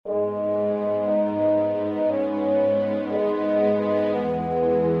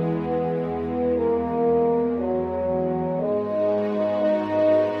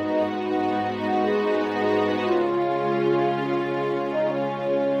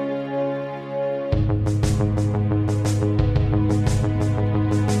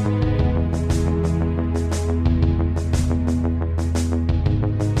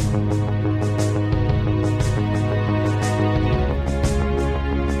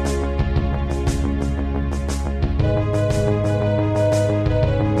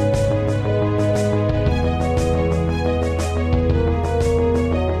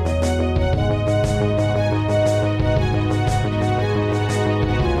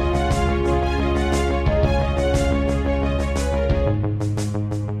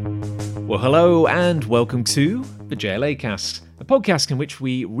Hello, and welcome to the JLA cast, a podcast in which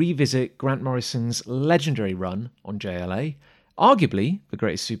we revisit Grant Morrison's legendary run on JLA, arguably the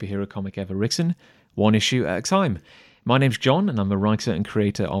greatest superhero comic ever written, one issue at a time. My name's John, and I'm the writer and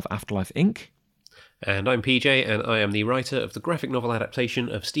creator of Afterlife Inc. And I'm PJ, and I am the writer of the graphic novel adaptation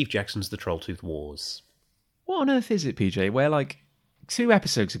of Steve Jackson's The Trolltooth Wars. What on earth is it, PJ, where, 2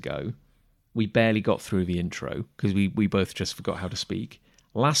 episodes ago, we barely got through the intro, because we both just forgot how to speak.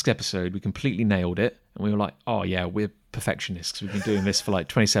 Last episode, we completely nailed it, and we were like, oh yeah, we're perfectionists. We've been doing this for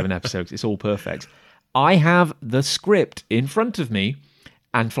 27 episodes. It's all perfect. I have the script in front of me,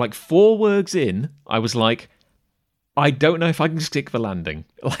 and for 4 words in, I was like, I don't know if I can stick the landing.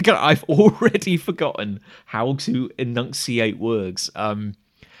 I've already forgotten how to enunciate words.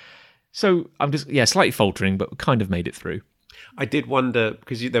 So I'm just, slightly faltering, but kind of made it through. I did wonder,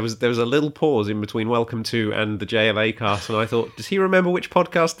 because there was a little pause in between Welcome To and the JLA cast, and I thought, does he remember which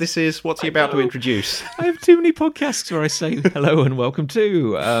podcast this is? What's he about to introduce? I have too many podcasts where I say hello and welcome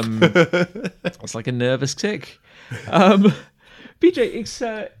to. It's like a nervous tick.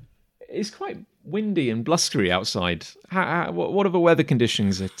 BJ, it's quite windy and blustery outside. What are the weather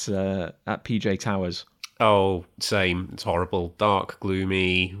conditions at PJ Towers? Oh, same. It's horrible. Dark,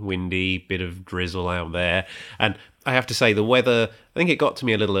 gloomy, windy, bit of drizzle out there. And I have to say, the weather, I think it got to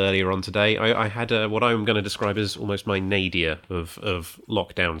me a little earlier on today. I had what I'm going to describe as almost my nadir of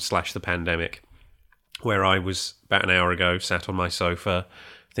lockdown / the pandemic, where I was, about an hour ago, sat on my sofa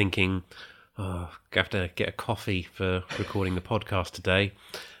thinking, I have to get a coffee for recording the podcast today.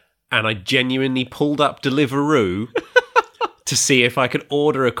 And I genuinely pulled up Deliveroo to see if I could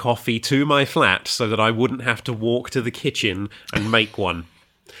order a coffee to my flat so that I wouldn't have to walk to the kitchen and make one.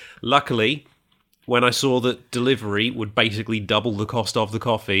 Luckily, when I saw that delivery would basically double the cost of the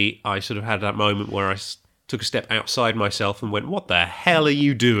coffee, I sort of had that moment where I took a step outside myself and went, what the hell are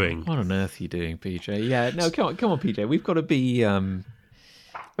you doing? What on earth are you doing, PJ? Yeah, no, come on, PJ. We've got to be... I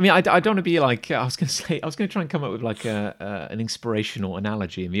don't want to be I was going to try and come up with an inspirational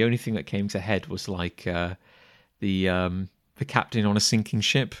analogy, and the only thing that came to head was the captain on a sinking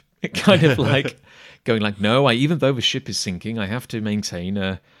ship. It kind of going no, even though the ship is sinking, I have to maintain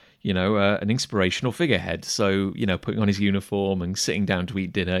an inspirational figurehead. So, putting on his uniform and sitting down to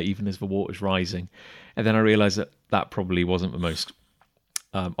eat dinner, even as the water's rising. And then I realised that probably wasn't the most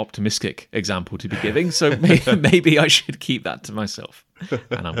optimistic example to be giving. So maybe I should keep that to myself.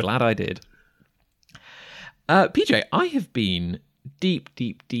 And I'm glad I did. PJ, I have been deep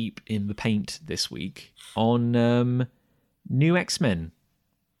in the paint this week on New X-Men,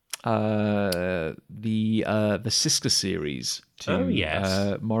 the sister series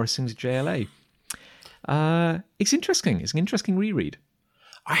to Morrison's JLA. It's interesting. It's an interesting reread.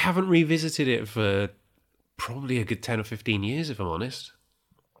 I haven't revisited it for probably a good 10 or 15 years, if I'm honest.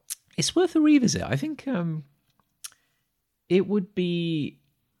 It's worth a revisit. I think it would be...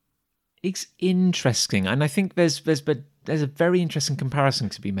 It's interesting, and I think there's a very interesting comparison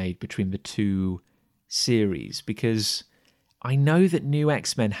to be made between the two series, because I know that New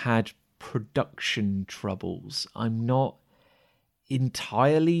X-Men had production troubles. I'm not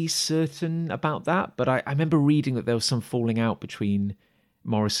entirely certain about that, but I remember reading that there was some falling out between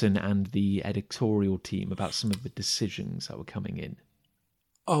Morrison and the editorial team about some of the decisions that were coming in.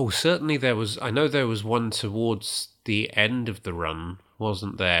 Oh, certainly there was. I know there was one towards the end of the run,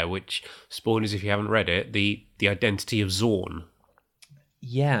 wasn't there? Which, spoilers if you haven't read it, the identity of Zorn.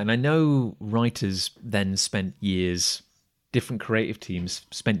 Yeah, and I know writers then spent years... different creative teams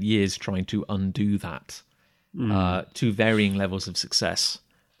spent years trying to undo that to varying levels of success,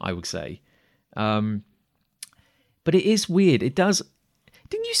 I would say. But it is weird. It does...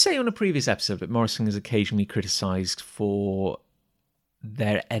 Didn't you say on a previous episode that Morrison is occasionally criticised for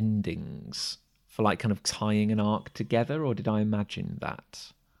their endings, for kind of tying an arc together, or did I imagine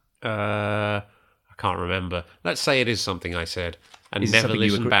that? I can't remember. Let's say it is something I said, and never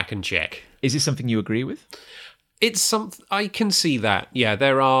listen back and check. Is this something you agree with? It's something I can see that. Yeah,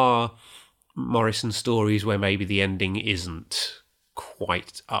 there are Morrison stories where maybe the ending isn't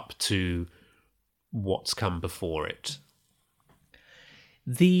quite up to what's come before it.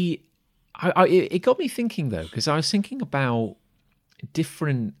 It got me thinking though, because I was thinking about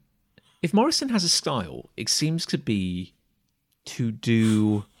different. If Morrison has a style, it seems to be to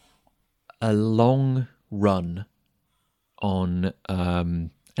do a long run on an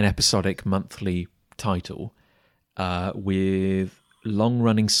episodic monthly title. With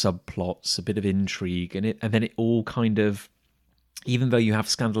long-running subplots, a bit of intrigue, and then it all kind of, even though you have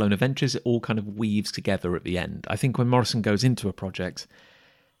standalone adventures, it all kind of weaves together at the end. I think when Morrison goes into a project,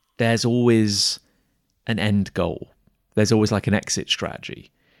 there's always an end goal. There's always an exit strategy.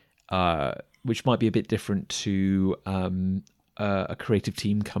 which might be a bit different to a creative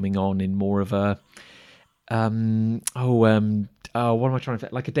team coming on in more of a what am I trying to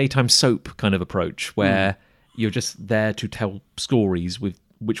like a daytime soap kind of approach where you're just there to tell stories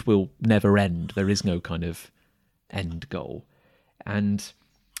which will never end. There is no kind of end goal. And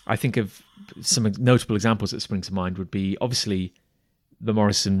I think of some notable examples that spring to mind would be obviously the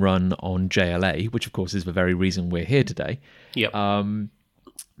Morrison run on JLA, which of course is the very reason we're here today. Yep.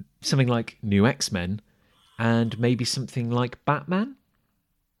 Something like New X-Men, and maybe something like Batman.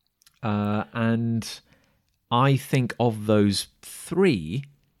 And I think of those three,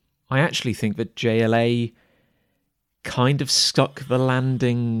 I actually think that JLA kind of stuck the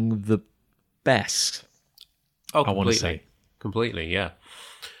landing the best. Oh, I want to say. Completely, yeah.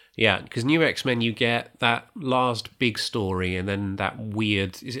 Yeah, because New X-Men, you get that last big story and then that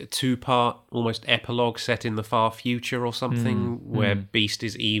weird, is it a two-part, almost epilogue set in the far future or something, where Beast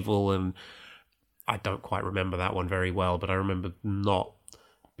is evil, and I don't quite remember that one very well, but I remember not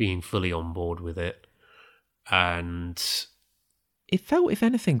being fully on board with it. And it felt, if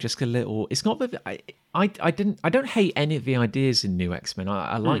anything, just a little. It's not that I don't hate any of the ideas in New X-Men.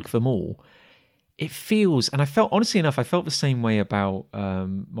 I like them all. It feels, and I felt, honestly enough, I felt the same way about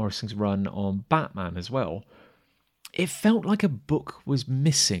Morrison's run on Batman as well. It felt like a book was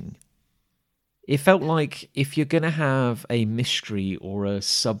missing. It felt like if you're going to have a mystery or a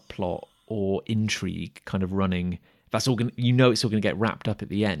subplot or intrigue kind of running, that's all going, it's all going to get wrapped up at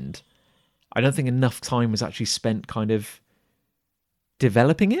the end. I don't think enough time was actually spent kind of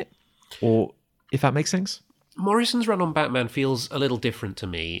developing it, or if that makes sense. Morrison's run on Batman feels a little different to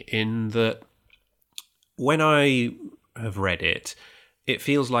me in that when I have read it, it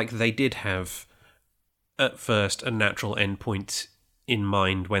feels like they did have, at first, a natural endpoint in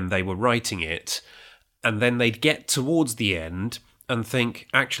mind when they were writing it, and then they'd get towards the end and think,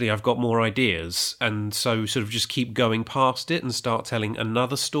 actually, I've got more ideas, and so sort of just keep going past it and start telling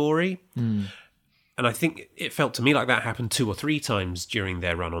another story. And I think it felt to me like that happened 2 or 3 times during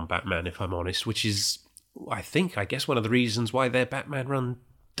their run on Batman, if I'm honest, which is, I guess one of the reasons why their Batman run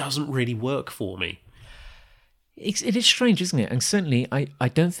doesn't really work for me. It is strange, isn't it? And certainly, I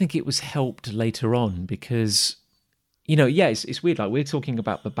don't think it was helped later on because, it's weird. Like, we're talking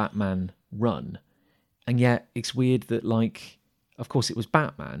about the Batman run, and yet it's weird that, like, of course, it was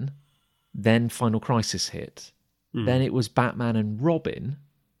Batman, then Final Crisis hit, then it was Batman and Robin,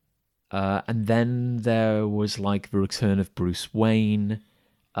 and then there was, like, the return of Bruce Wayne.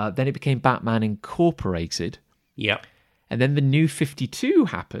 Then it became Batman Incorporated. Yep. And then the New 52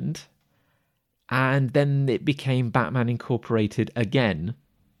 happened. And then it became Batman Incorporated again,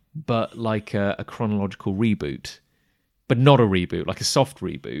 but like a chronological reboot. But not a reboot, like a soft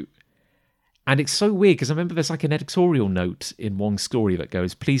reboot. And it's so weird, because I remember there's like an editorial note in one story that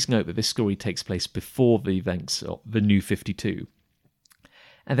goes, please note that this story takes place before the events of the New 52.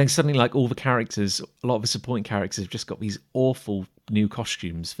 And then suddenly, like, all the characters, a lot of the supporting characters have just got these awful new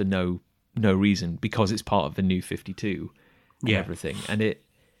costumes for no reason, because it's part of the New 52 and everything. And it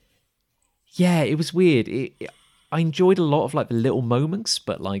was weird. I enjoyed a lot of, like, the little moments,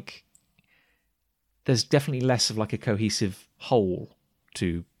 but, like, there's definitely less of, like, a cohesive whole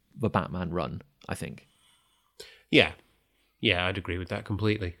to the Batman run, I think. Yeah, I'd agree with that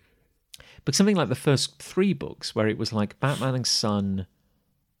completely. But something like the first 3 books, where it was, like, Batman and Son,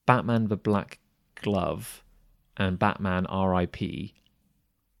 Batman the Black Glove, and Batman R.I.P.,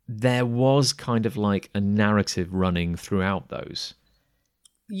 there was kind of, like, a narrative running throughout those.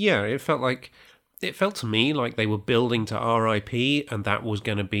 Yeah, it felt to me like they were building to R.I.P. and that was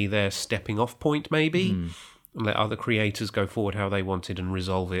going to be their stepping off point, maybe, and let other creators go forward how they wanted and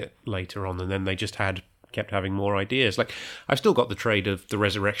resolve it later on. And then they just kept having more ideas. Like, I've still got the trade of the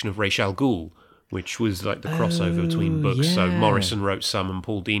resurrection of Ra's al Ghul, which was like the crossover between books. Yeah. So Morrison wrote some and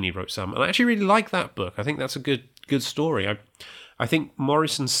Paul Dini wrote some, and I actually really like that book. I think that's a good story. I think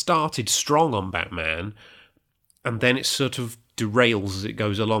Morrison started strong on Batman, and then it sort of derails as it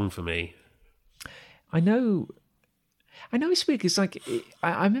goes along for me. I know it's weird because, like,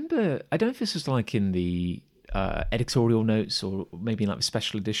 I remember, I don't know if this was like in the editorial notes or maybe in like a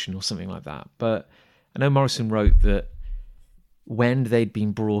special edition or something like that, but I know Morrison wrote that when they'd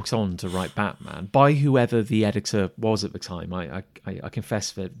been brought on to write Batman by whoever the editor was at the time, I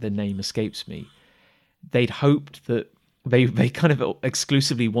confess that the name escapes me, they'd hoped that they kind of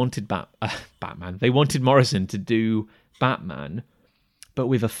exclusively wanted Batman. They wanted Morrison to do Batman, but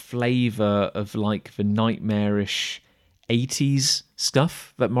with a flavour of, like, the nightmarish 80s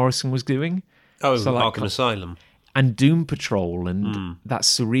stuff that Morrison was doing. Oh, so, like, Arkham Asylum. And Doom Patrol and that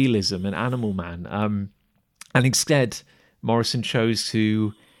surrealism and Animal Man. And instead, Morrison chose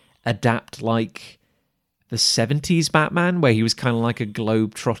to adapt like the 70s Batman, where he was kind of like a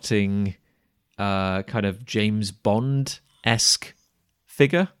globe-trotting kind of James Bond-esque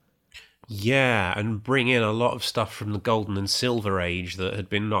figure. Yeah, and bring in a lot of stuff from the Golden and Silver Age that had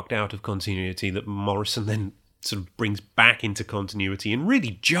been knocked out of continuity that Morrison then sort of brings back into continuity in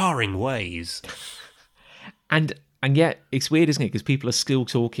really jarring ways. And yet, it's weird, isn't it? Because people are still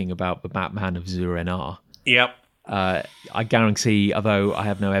talking about the Batman of Zur-En-Arrh. Yep. I guarantee, although I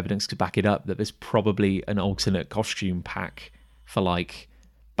have no evidence to back it up, that there's probably an alternate costume pack for like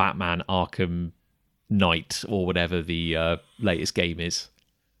Batman Arkham Knight or whatever the latest game is.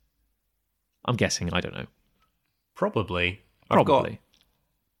 I'm guessing, I don't know. Probably. I've got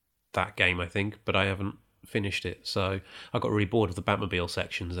that game, I think, but I haven't finished it, so I got really bored of the Batmobile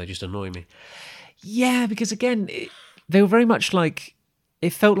sections. They just annoy me. Yeah, because again, they were very much like,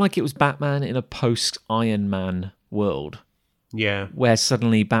 it felt like it was Batman in a post-Iron Man world. Yeah. Where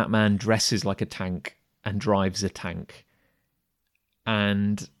suddenly Batman dresses like a tank and drives a tank.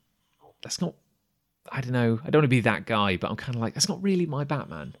 And that's not, I don't know, I don't want to be that guy, but I'm kind of like, that's not really my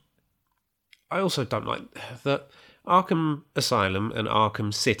Batman. I also don't like that Arkham Asylum and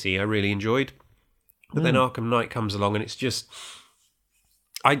Arkham City I really enjoyed. But then Arkham Knight comes along and it's just...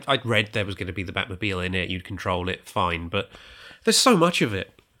 I'd read there was going to be the Batmobile in it, you'd control it, fine, but there's so much of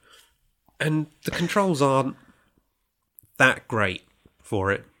it. And the controls aren't that great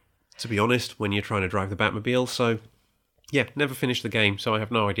for it, to be honest, when you're trying to drive the Batmobile. So, yeah, never finished the game, so I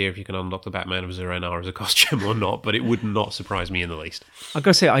have no idea if you can unlock the Batman of Zur-En-Arrh as a costume or not, but it would not surprise me in the least. I've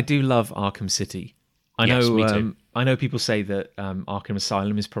got to say, I do love Arkham City. Yes, me too. I know people say that Arkham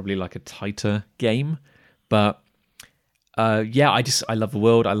Asylum is probably like a tighter game, but yeah, I love the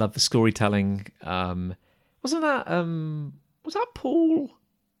world. I love the storytelling. Was that Paul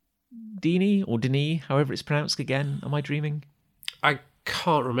Dini or Denis, however it's pronounced again? Am I dreaming? I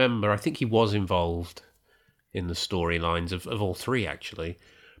can't remember. I think he was involved in the storylines of all three, actually.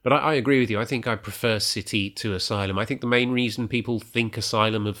 But I agree with you. I think I prefer City to Asylum. I think the main reason people think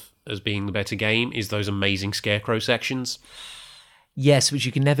Asylum as being the better game is those amazing Scarecrow sections. Yes, which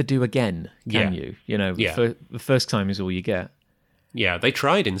you can never do again, can you? You know, the first time is all you get. Yeah, they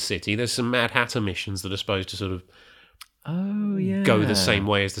tried in City. There's some Mad Hatter missions that are supposed to sort of go the same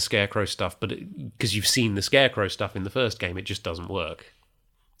way as the Scarecrow stuff, but because you've seen the Scarecrow stuff in the first game, it just doesn't work.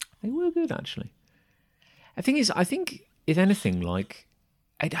 They were good, actually. I think, if anything, like...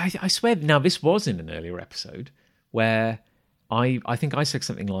 I swear, now this was in an earlier episode where I think I said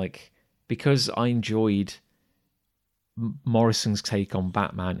something like, because I enjoyed Morrison's take on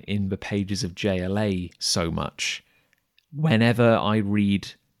Batman in the pages of JLA so much, whenever I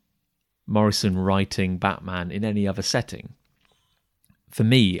read Morrison writing Batman in any other setting, for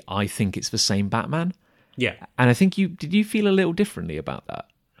me, I think it's the same Batman. Yeah. And I think did you feel a little differently about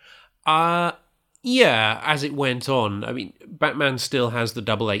that? Yeah, as it went on. I mean, Batman still has the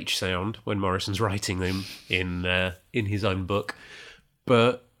double H sound when Morrison's writing them in his own book.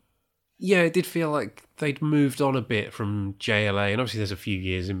 But yeah, it did feel like they'd moved on a bit from JLA. And obviously there's a few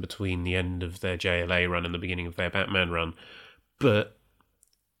years in between the end of their JLA run and the beginning of their Batman run. But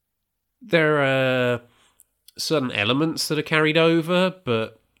there are certain elements that are carried over.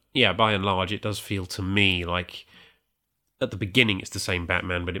 But yeah, by and large, it does feel to me like... At the beginning, it's the same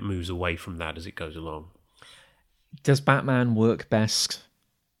Batman, but it moves away from that as it goes along. Does Batman work best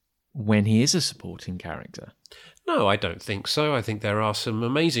when he is a supporting character? No, I don't think so. I think there are some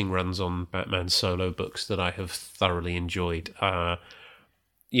amazing runs on Batman solo books that I have thoroughly enjoyed.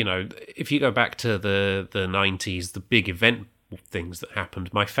 You know, if you go back to the 90s, the big event things that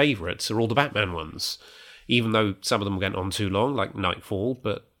happened, my favourites are all the Batman ones. Even though some of them went on too long, like Nightfall,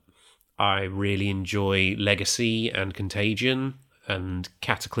 but... I really enjoy Legacy and Contagion, and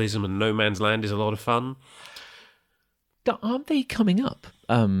Cataclysm and No Man's Land is a lot of fun. Aren't they coming up?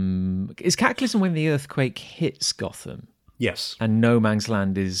 Is Cataclysm when the earthquake hits Gotham? Yes. And No Man's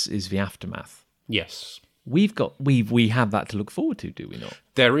Land is the aftermath? Yes. We have that to look forward to, do we not?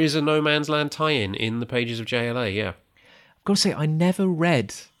 There is a No Man's Land tie-in in the pages of JLA, yeah. I've got to say, I never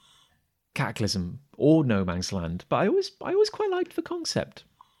read Cataclysm or No Man's Land, but I always quite liked the concept.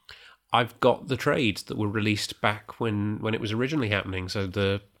 I've got the trades that were released back when it was originally happening, so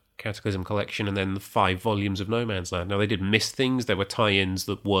the Cataclysm collection and then the 5 volumes of No Man's Land. Now, they did miss things. There were tie-ins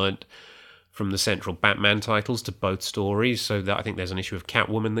that weren't from the central Batman titles to both stories, so that I think there's an issue of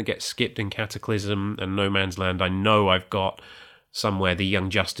Catwoman that gets skipped in Cataclysm and No Man's Land. I know I've got somewhere the Young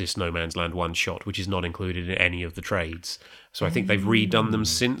Justice No Man's Land one-shot, which is not included in any of the trades. So I think they've redone them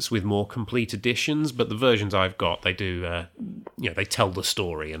since with more complete editions, but the versions I've got, they do, they tell the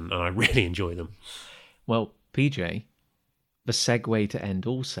story, and I really enjoy them. Well, PJ, the segue to end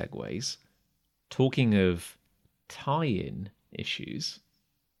all segues. Talking of tie-in issues.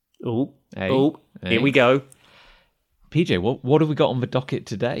 Oh, Hey. Here we go. PJ, what have we got on the docket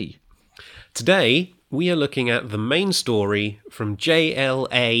today? Today, we are looking at the main story from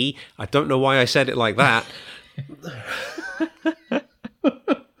JLA. I don't know why I said it like that.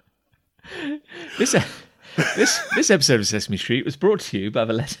 This episode of Sesame Street was brought to you by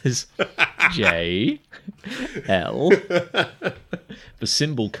the letters J, L, the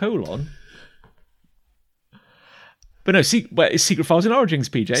symbol colon. But no, it's Secret Files and Origins,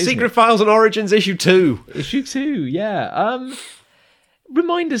 PJ. Secret Files and Origins issue 2. Issue 2, yeah.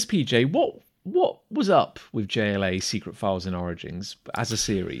 Remind us, PJ, what was up with JLA Secret Files and Origins as a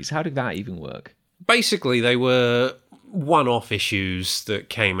series? How did that even work? Basically, they were one-off issues that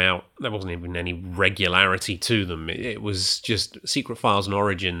came out. There wasn't even any regularity to them. It was just Secret Files and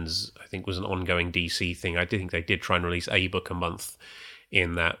Origins, I think, was an ongoing DC thing. I think they did try and release a book a month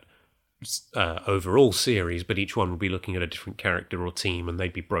in that overall series, but each one would be looking at a different character or team, and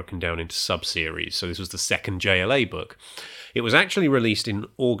they'd be broken down into sub-series. So this was the second JLA book. It was actually released in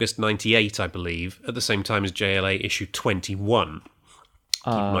August 98, I believe, at the same time as JLA issue 21.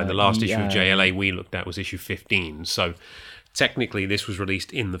 Keep in mind, the last issue of JLA we looked at was issue 15. So technically this was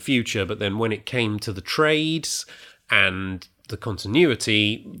released in the future, but then when it came to the trades and the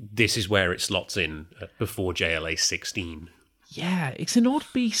continuity, this is where it slots in before JLA 16. Yeah, it's an odd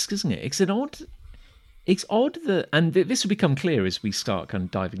beast, isn't it? It's odd that, and this will become clear as we start kind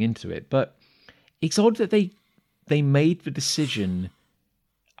of diving into it, but it's odd that they made the decision,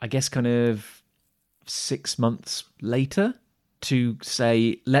 I guess, kind of 6 months later to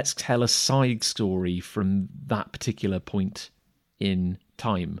say, let's tell a side story from that particular point in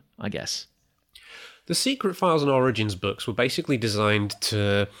time, I guess. The Secret Files and Origins books were basically designed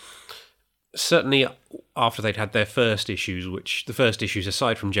to, certainly after they'd had their first issues, which the first issues,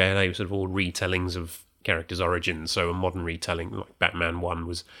 aside from JLA, were sort of all retellings of characters' origins. So a modern retelling, like Batman 1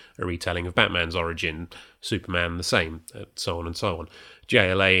 was a retelling of Batman's origin, Superman the same, so on and so on.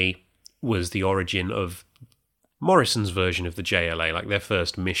 JLA was the origin of Morrison's version of the JLA, like their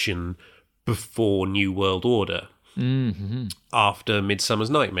first mission before New World Order, after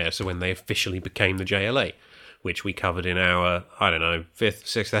Midsummer's Nightmare, so when they officially became the JLA, which we covered in our, 5th,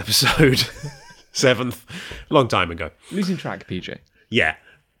 6th episode, 7th, long time ago. Losing track, PJ. Yeah.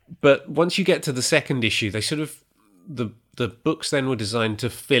 But once you get to the second issue, they sort of, the books then were designed to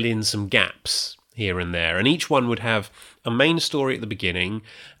fill in some gaps here and there, and each one would have a main story at the beginning,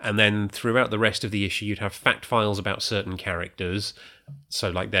 and then throughout the rest of the issue you'd have fact files about certain characters, so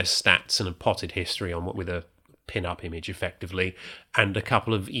like their stats and a potted history on what with a pin-up image effectively, and a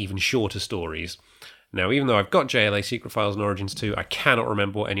couple of even shorter stories. Now, even though I've got JLA Secret Files and Origins 2, I cannot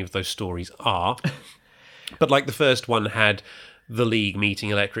remember what any of those stories are. But like the first one had the League meeting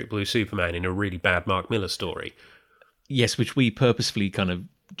Electric Blue Superman in a really bad Mark Millar story. Yes, which we purposefully kind of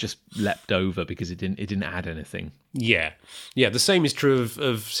just leapt over because it didn't add anything. Yeah. Yeah, the same is true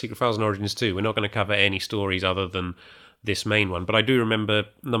of Secret Files and Origins 2. We're not going to cover any stories other than this main one. But I do remember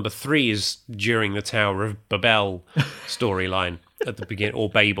number 3 is during the Tower of Babel storyline at the beginning, or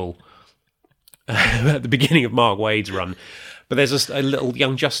Babel, at the beginning of Mark Waid's run. But there's a little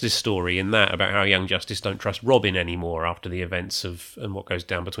Young Justice story in that about how Young Justice don't trust Robin anymore after the events of and what goes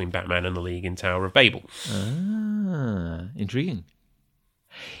down between Batman and the League in Tower of Babel. Ah, intriguing.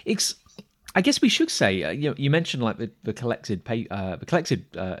 I guess we should say, you mentioned like the collected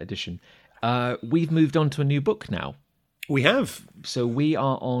edition. We've moved on to a new book now. We have. So we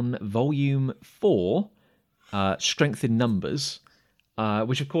are on volume 4, Strength in Numbers,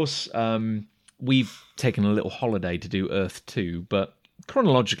 which of course we've taken a little holiday to do Earth 2, but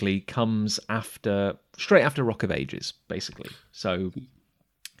chronologically comes straight after Rock of Ages, basically. So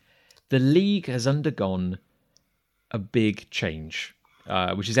the League has undergone a big change,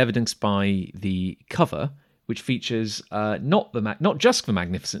 which is evidenced by the cover, which features not just the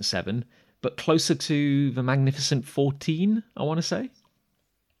Magnificent 7, but closer to the Magnificent 14, I want to say.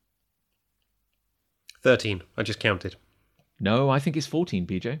 13, I just counted. No, I think it's 14,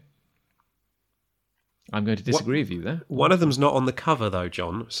 PJ. I'm going to disagree with you there. One of them's not on the cover, though,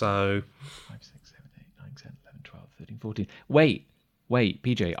 John, so 5, 6, 7, 8, 9, 10, 11, 12, 13, 14. Wait,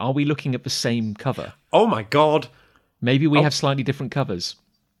 PJ, are we looking at the same cover? Oh my god! Maybe we have slightly different covers.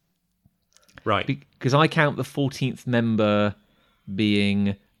 Right. Because I count the 14th member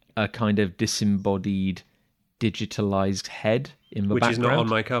being a kind of disembodied, digitalized head in the background. Which is not on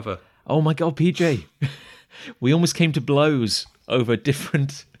my cover. Oh my god, PJ. We almost came to blows over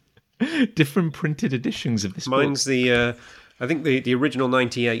different printed editions of this book. Mine's the, I think the original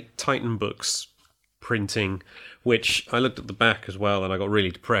 98 Titan books printing, which I looked at the back as well and I got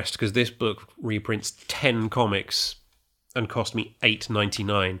really depressed because this book reprints 10 comics and cost me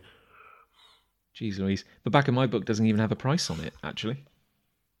 $8.99. Jeez Louise. The back of my book doesn't even have a price on it, actually.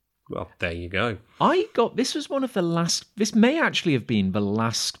 Well, there you go. This was one of the last, this may actually have been the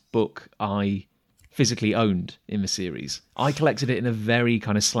last book I physically owned in the series. I collected it in a very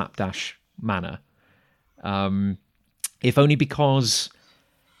kind of slapdash manner. If only because,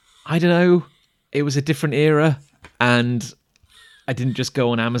 I don't know, it was a different era and I didn't just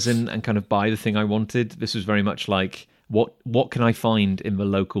go on Amazon and kind of buy the thing I wanted. This was very much like, what can I find in the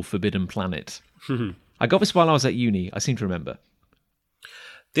local Forbidden Planet? I got this while I was at uni, I seem to remember.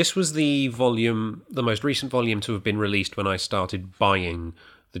 This was the most recent volume to have been released when I started buying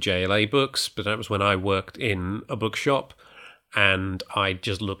the JLA books, but that was when I worked in a bookshop and I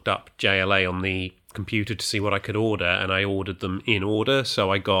just looked up JLA on the computer to see what I could order, and I ordered them in order.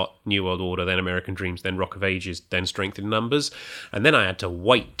 So I got New World Order, then American Dreams, then Rock of Ages, then Strength in Numbers, and then I had to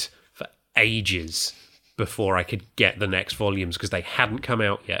wait for ages before I could get the next volumes because they hadn't come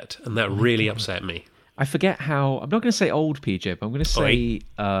out yet, and that really upset me. I forget how, I'm not going to say old, PJ, but I'm going to say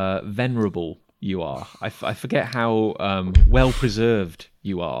venerable you are. I forget how well preserved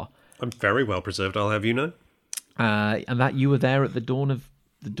you are. I'm very well preserved, I'll have you know. And that you were there at the dawn of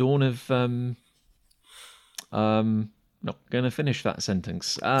not going to finish that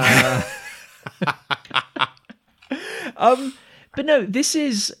sentence. But no, this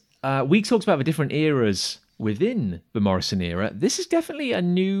is we talked about the different eras within the Morrison era. This is definitely a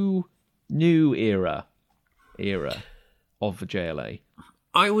new era of the JLA.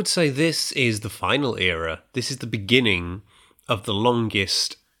 I would say this is the final era. This is the beginning of the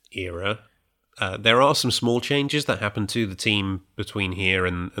longest era. There are some small changes that happen to the team between here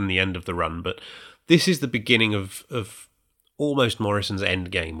and the end of the run, but this is the beginning of almost Morrison's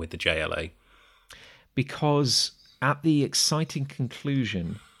end game with the JLA. Because at the exciting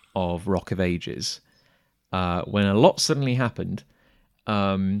conclusion of Rock of Ages, when a lot suddenly happened,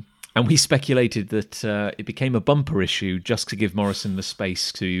 and we speculated that it became a bumper issue just to give Morrison the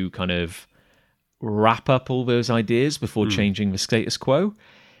space to kind of wrap up all those ideas before changing the status quo,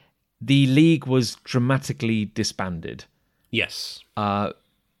 the League was dramatically disbanded. Yes.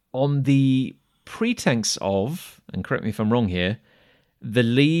 On the pretense of, and correct me if I'm wrong here, the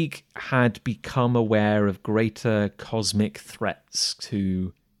League had become aware of greater cosmic threats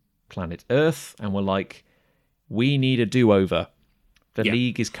to planet Earth and were like, we need a do-over. The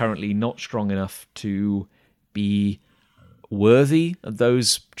League is currently not strong enough to be worthy of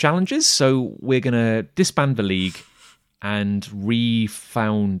those challenges, so we're going to disband the League and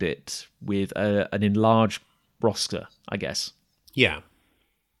refound it with an enlarged roster, I guess. Yeah,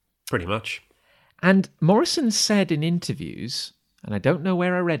 pretty much. And Morrison said in interviews, and I don't know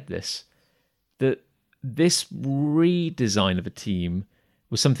where I read this, that this redesign of a team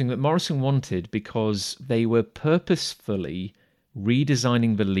was something that Morrison wanted because they were purposefully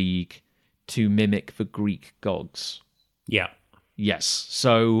redesigning the League to mimic the Greek gods. Yeah. Yes.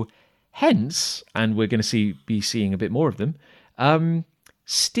 So, hence, and we're going to be seeing a bit more of them,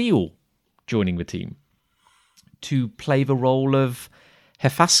 Steel joining the team to play the role of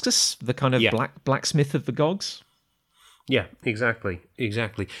Hephaestus, the kind of blacksmith of the gods. Yeah, exactly.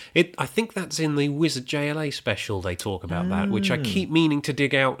 I think that's in the Wizard JLA special they talk about that, which I keep meaning to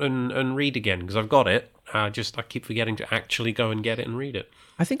dig out and read again because I've got it. I keep forgetting to actually go and get it and read it.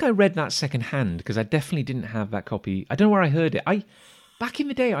 I think I read that second hand because I definitely didn't have that copy. I don't know where I heard it. Back in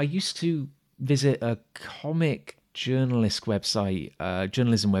the day, I used to visit a comic journalism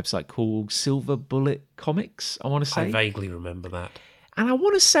website called Silver Bullet Comics, I want to say. I vaguely remember that. And I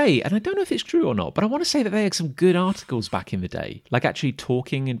want to say, and I don't know if it's true or not, but I want to say that they had some good articles back in the day, like actually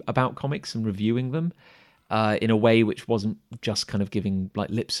talking about comics and reviewing them in a way which wasn't just kind of giving like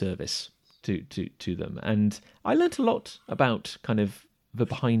lip service to them. And I learnt a lot about kind of the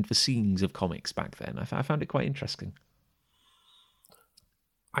behind the scenes of comics back then. I found it quite interesting.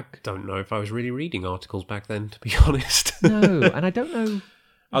 I don't know if I was really reading articles back then, to be honest. No, and I don't know.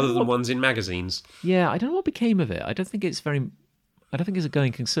 Other than ones in magazines. Yeah, I don't know what became of it. I don't think it's a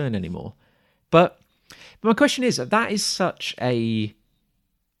going concern anymore. But my question is, that is such a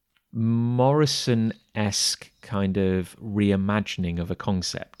Morrison-esque kind of reimagining of a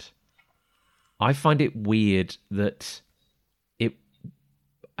concept. I find it weird that it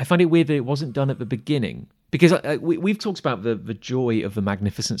wasn't done at the beginning. Because we've talked about the joy of the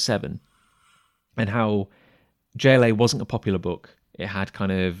Magnificent Seven and how JLA wasn't a popular book. It had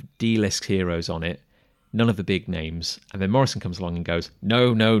kind of D-list heroes on it, none of the big names. And then Morrison comes along and goes,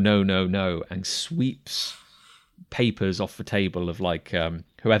 no, and sweeps papers off the table of like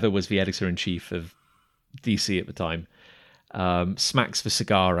whoever was the editor-in-chief of DC at the time, smacks the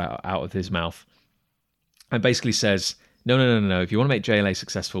cigar out of his mouth, and basically says, no. If you want to make JLA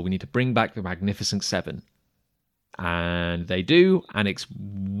successful, we need to bring back the Magnificent Seven. And they do, and it's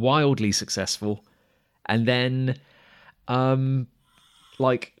wildly successful. And then,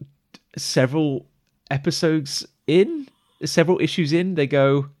 like, several issues in, they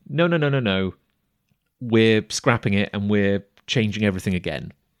go, no. We're scrapping it and we're changing everything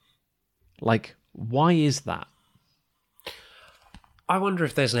again. Like, why is that? I wonder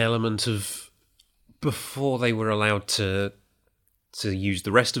if there's an element of, before they were allowed to use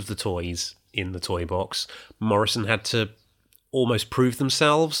the rest of the toys in the toy box, Morrison had to almost prove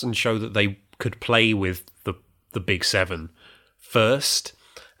themselves and show that they could play with the Big Seven first,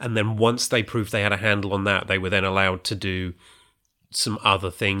 and then once they proved they had a handle on that, they were then allowed to do some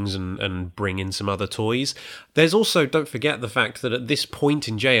other things and bring in some other toys. There's also, don't forget the fact that at this point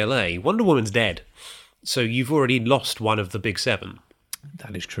in JLA, Wonder Woman's dead, so you've already lost one of the Big Seven.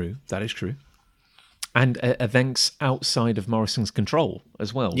 That is true. And events outside of Morrison's control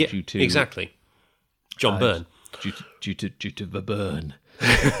as well. Yeah, due to exactly. John Byrne. Due to the burn.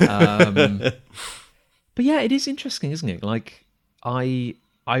 But yeah, it is interesting, isn't it? Like,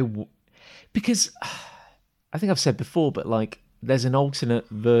 because I think I've said before, but like, there's an alternate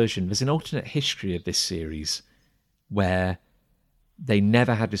history of this series where they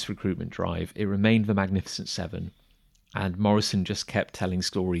never had this recruitment drive. It remained the Magnificent Seven, and Morrison just kept telling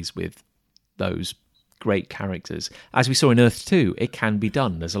stories with those great characters. As we saw in Earth 2, it can be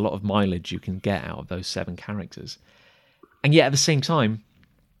done. There's a lot of mileage you can get out of those 7 characters. And yet at the same time,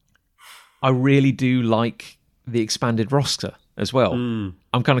 I really do like the expanded roster as well.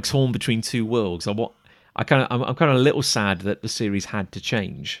 I'm kind of torn between two worlds. I'm kind of a little sad that the series had to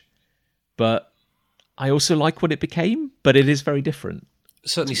change, but I also like what it became, but it is very different.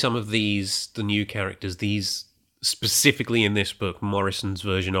 Certainly some of the new characters, these specifically in this book, Morrison's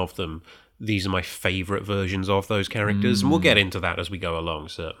version of them, these are my favourite versions of those characters, and we'll get into that as we go along,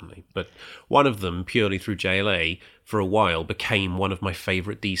 certainly. But one of them, purely through JLA, for a while became one of my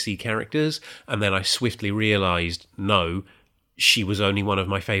favourite DC characters, and then I swiftly realised, no, she was only one of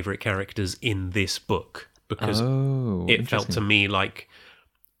my favourite characters in this book, because it felt to me like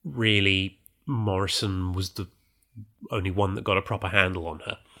really Morrison was the only one that got a proper handle on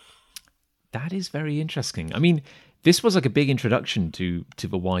her. That is very interesting. I mean, this was like a big introduction to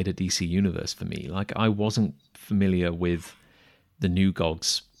the wider DC universe for me. Like, I wasn't familiar with the New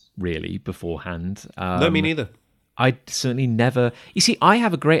Gods really beforehand. No, me neither. I certainly never... You see, I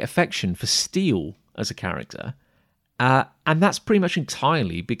have a great affection for Steel as a character, and that's pretty much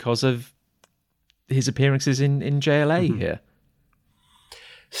entirely because of his appearances in JLA here.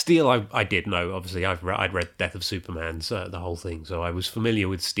 Steel, I did know. Obviously, I'd read Death of Superman, so the whole thing, so I was familiar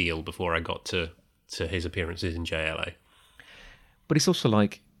with Steel before I got to his appearances in JLA. But it's also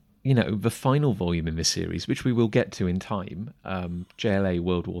like, you know, the final volume in this series, which we will get to in time, JLA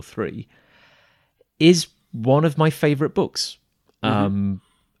World War III, is one of my favourite books. And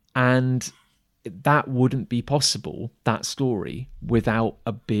that wouldn't be possible, that story, without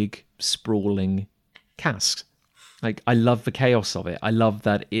a big, sprawling cast. Like, I love the chaos of it. I love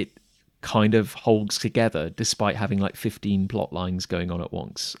that it kind of holds together despite having like 15 plot lines going on at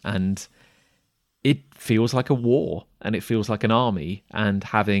once. And it feels like a war, and it feels like an army, and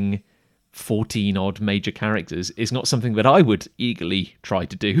having 14 odd major characters is not something that I would eagerly try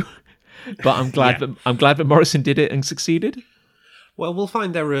to do. But I'm glad that Morrison did it and succeeded. Well, we'll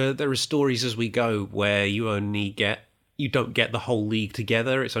find there are stories as we go where you don't get the whole league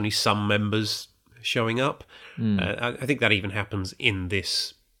together. It's only some members showing up. I think that even happens in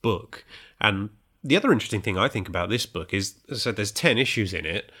this book. And the other interesting thing I think about this book is, as I said, there's 10 issues in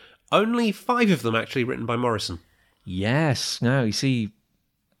it. Only 5 of them actually written by Morrison. Yes. Now you see.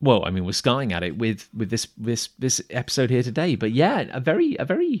 Well, I mean, we're starting at it with this episode here today, but yeah, a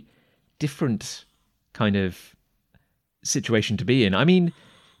very different kind of situation to be in. I mean,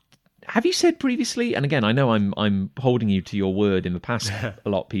 have you said previously? And again, I know I'm holding you to your word in the past a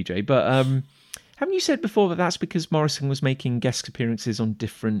lot, PJ, but haven't you said before that that's because Morrison was making guest appearances on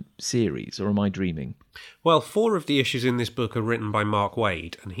different series, or am I dreaming? Well, 4 of the issues in this book are written by Mark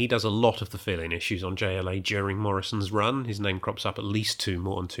Waid, and he does a lot of the fill-in issues on JLA during Morrison's run. His name crops up at least 2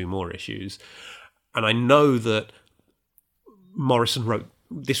 more issues. And I know that Morrison wrote...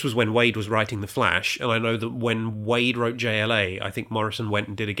 This was when Waid was writing The Flash, and I know that when Waid wrote JLA, I think Morrison went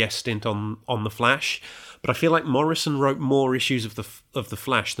and did a guest stint on The Flash. But I feel like Morrison wrote more issues of the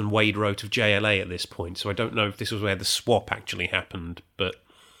Flash than Waid wrote of JLA at this point. So I don't know if this was where the swap actually happened. But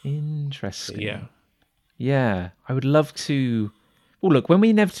interesting. Yeah, I would love to. Well, look, when we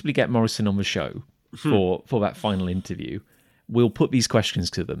inevitably get Morrison on the show, for that final interview. We'll put these questions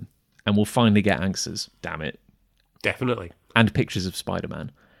to them, and we'll finally get answers. Damn it! Definitely. And pictures of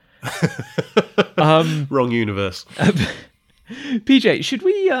Spider-Man. Wrong universe. PJ, should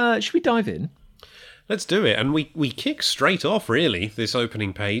we dive in? Let's do it. And we kick straight off, really, this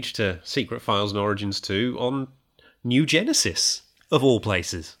opening page to Secret Files and Origins 2 on New Genesis, of all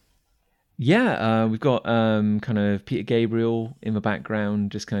places. Yeah, we've got kind of Peter Gabriel in the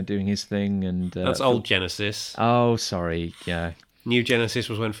background, just kind of doing his thing. And that's old Genesis. Oh, sorry. Yeah. New Genesis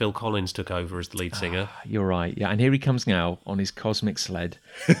was when Phil Collins took over as the lead singer. You're right. Yeah, and here he comes now on his cosmic sled.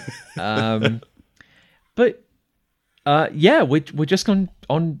 But yeah, we're just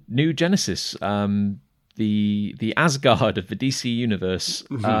on New Genesis, the Asgard of the DC universe,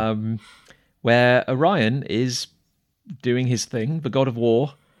 where Orion is doing his thing, the god of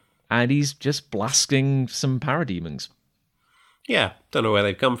war, and he's just blasting some parademons. Yeah, don't know where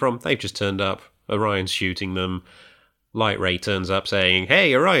they've come from. They've just turned up. Orion's shooting them. Light Ray turns up saying,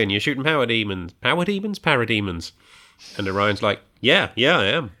 "Hey, Orion, you're shooting power demons." Power demons? Parademons. And Orion's like, yeah, I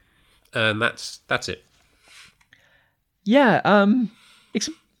am. And that's it. Yeah, it's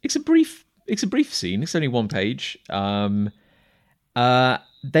a brief scene. It's only one page. They are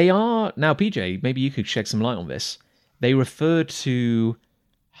now, PJ, maybe you could shed some light on this. They refer to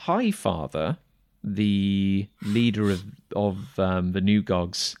Highfather, the leader of the New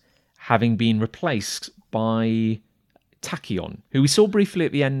Gods, having been replaced by Tachyon, who we saw briefly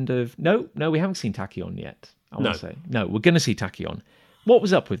at the end of... No, we haven't seen Tachyon yet. I want to say. No, we're going to see Tachyon. What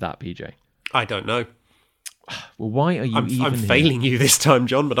was up with that, PJ? I don't know. Well, why are you I'm here? failing you this time,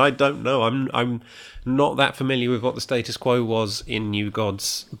 John, but I don't know. I'm not that familiar with what the status quo was in New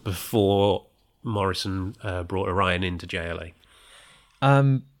Gods before Morrison brought Orion into JLA.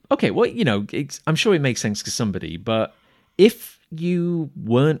 Okay, well, I'm sure it makes sense to somebody, but if you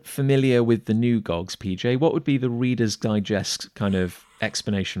weren't familiar with the New Gods, PJ, what would be the Reader's Digest kind of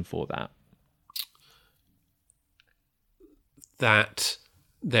explanation for that? That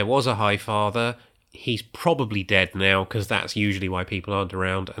there was a Highfather. He's probably dead now, because that's usually why people aren't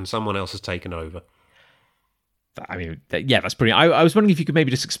around, and someone else has taken over. I mean, yeah, that's pretty... I was wondering if you could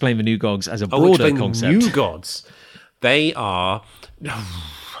maybe just explain the New Gods as a broader concept. The New Gods. They are...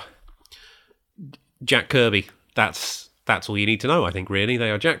 Jack Kirby. That's all you need to know, I think, really.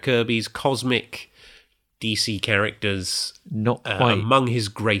 They are Jack Kirby's cosmic DC characters. Not quite... among his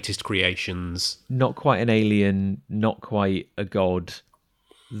greatest creations. Not quite an alien, not quite a god.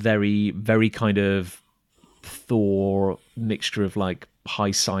 Very, very kind of Thor mixture of like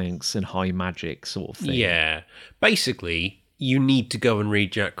high science and high magic sort of thing. Yeah. Basically, you need to go and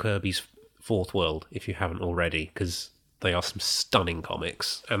read Jack Kirby's Fourth World if you haven't already, because they are some stunning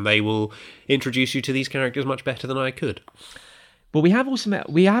comics, and they will introduce you to these characters much better than I could. Well, we have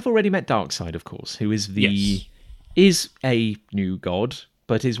already met Darkseid, of course, who is is a new god,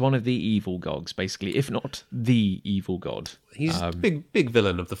 but is one of the evil gods, basically, if not the evil god. He's a big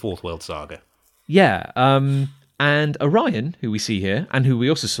villain of the Fourth World saga. Yeah, and Orion, who we see here, and who we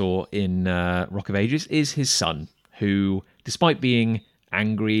also saw in Rock of Ages, is his son, who, despite being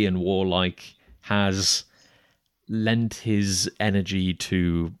angry and warlike, has lent his energy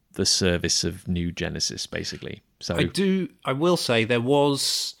to the service of New Genesis, basically. So I will say there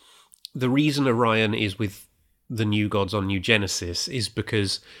was... The reason Orion is with the New Gods on New Genesis is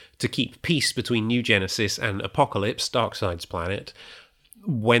because to keep peace between New Genesis and Apocalypse, Darkseid's planet,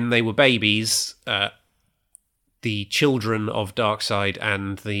 when they were babies, the children of Darkseid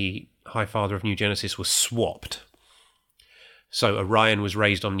and the Highfather of New Genesis were swapped. So Orion was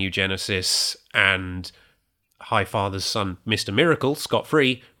raised on New Genesis, and Highfather's son, Mr. Miracle,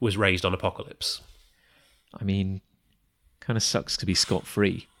 scot-free, was raised on Apocalypse. I mean, kind of sucks to be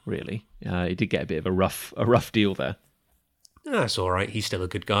scot-free, really. He did get a bit of a rough deal there. That's all right. He's still a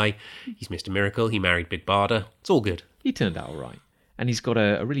good guy. He's Mr. Miracle. He married Big Barda. It's all good. He turned out all right. And he's got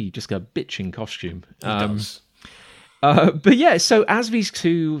a bitching costume. He does. But yeah, so as these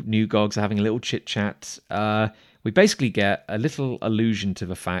two new gods are having a little chit-chat, we basically get a little allusion to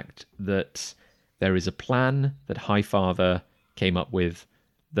the fact that there is a plan that Highfather came up with,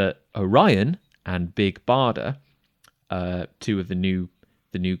 that Orion and Big Barda, two of the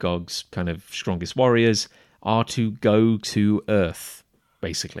new gods' kind of strongest warriors, are to go to Earth,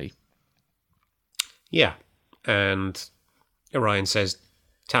 basically. Yeah, and Orion says,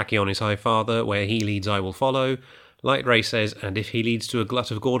 Tachyon is Highfather, where he leads I will follow. Light Ray says, and if he leads to a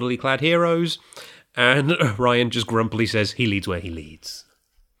glut of gaudily clad heroes. And Orion just grumpily says, he leads where he leads.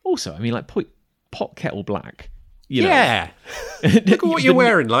 Also, I mean, like, pot kettle black. You know, Yeah. Look at what you're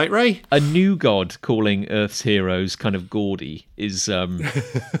wearing, Light Ray. a new god calling Earth's heroes kind of gaudy is, I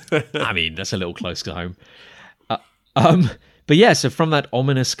mean, that's a little close to home. But yeah, so from that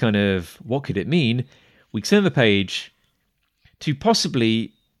ominous kind of what could it mean, we turn the page to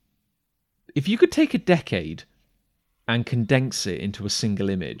possibly, if you could take a decade and condense it into a single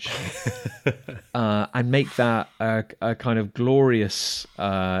image and make that a kind of glorious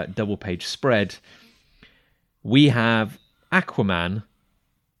double page spread, we have Aquaman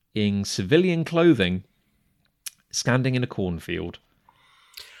in civilian clothing standing in a cornfield.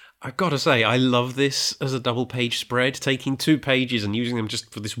 I've got to say, I love this as a double page spread, taking 2 pages and using them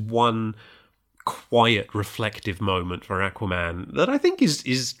just for this one quiet, reflective moment for Aquaman that I think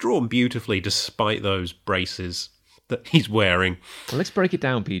is drawn beautifully despite those braces that he's wearing. Well, let's break it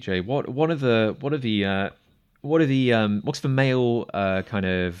down, PJ. What's the male kind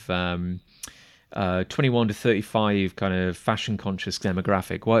of 21 to 35 kind of fashion conscious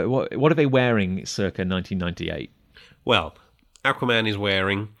demographic? What are they wearing circa 1998? Well, Aquaman is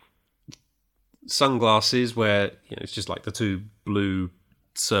wearing sunglasses where it's just like the 2 blue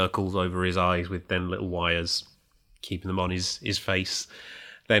circles over his eyes with then little wires keeping them on his face.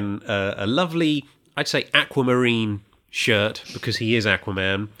 Then a lovely, I'd say, aquamarine shirt, because he is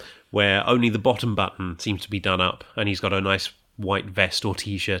Aquaman, where only the bottom button seems to be done up, and he's got a nice white vest or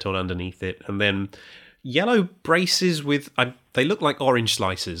t-shirt on underneath it. And then yellow braces with, they look like orange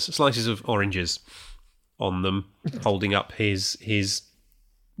slices of oranges on them, holding up his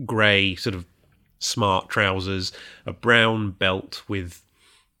grey sort of smart trousers, a brown belt with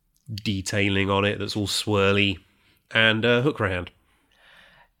detailing on it that's all swirly, and a hook hand.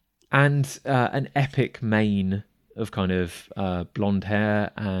 And an epic mane of kind of blonde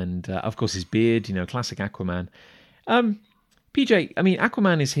hair, and of course his beard, classic Aquaman. PJ, I mean,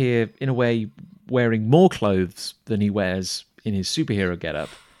 Aquaman is here in a way wearing more clothes than he wears in his superhero getup.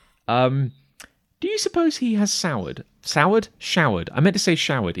 Do you suppose he has soured? Showered. I meant to say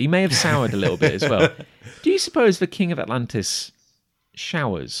showered. He may have soured a little bit as well. Do you suppose the King of Atlantis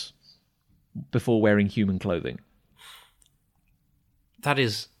showers before wearing human clothing? That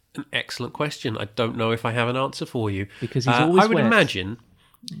is an excellent question. I don't know if I have an answer for you. Because he's always I would wet. imagine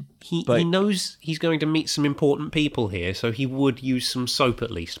he knows he's going to meet some important people here, so he would use some soap at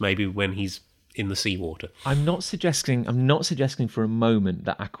least, maybe when he's in the seawater. I'm not suggesting for a moment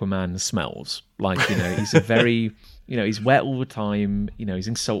that Aquaman smells. Like, he's a very, he's wet all the time, he's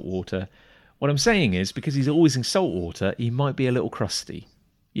in salt water. What I'm saying is, because he's always in salt water, he might be a little crusty.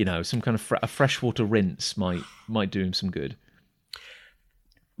 Some kind of a freshwater rinse might do him some good.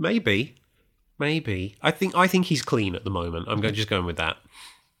 Maybe. I think he's clean at the moment. I'm just going with that.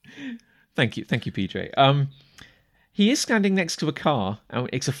 Thank you, PJ. He is standing next to a car.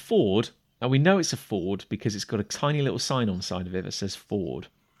 It's a Ford. And we know it's a Ford because it's got a tiny little sign on the side of it that says Ford.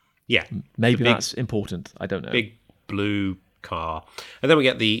 Yeah. Maybe that's important. I don't know. Big blue car. And then we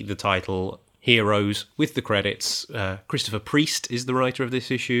get the title, Heroes, with the credits. Christopher Priest is the writer of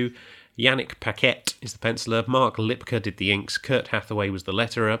this issue. Yannick Paquette is the penciler. Mark Lipka did the inks. Kurt Hathaway was the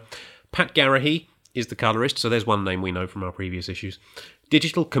letterer. Pat Garrahy is the colorist. So there's one name we know from our previous issues.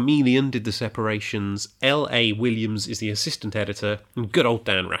 Digital Chameleon did the separations. L.A. Williams is the assistant editor. And good old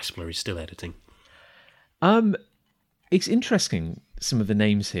Dan Raspler is still editing. It's interesting, some of the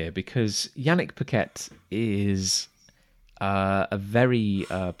names here, because Yannick Paquette is a very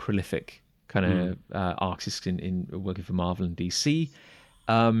prolific kind of artist in working for Marvel and DC.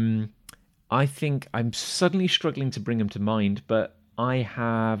 I think I'm suddenly struggling to bring him to mind, but I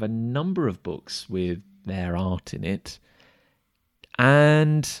have a number of books with their art in it.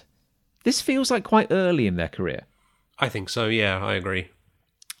 And this feels like quite early in their career. I think so, yeah, I agree.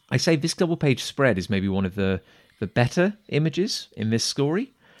 I say this double-page spread is maybe one of the better images in this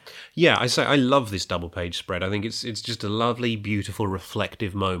story. Yeah, I love this double-page spread. I think it's just a lovely, beautiful,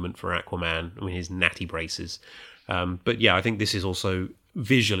 reflective moment for Aquaman. I mean, his natty braces. But yeah, I think this is also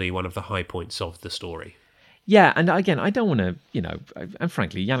visually one of the high points of the story. Yeah, and again, I don't want to, and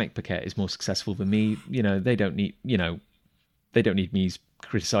frankly, Yannick Paquette is more successful than me. They don't need me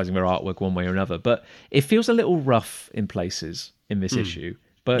criticising their artwork one way or another, but it feels a little rough in places in this issue.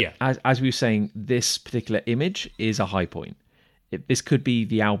 But yeah, as we were saying, this particular image is a high point. This could be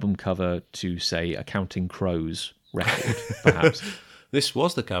the album cover to, say, a Counting Crows record, perhaps. This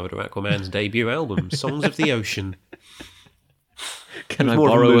was the cover to Aquaman's debut album, Songs of the Ocean. Can I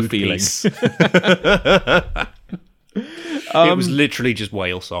borrow a feeling? It was literally just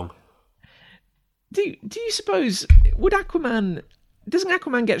whale song. Do you suppose doesn't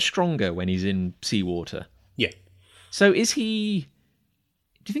Aquaman get stronger when he's in seawater? Yeah. So do you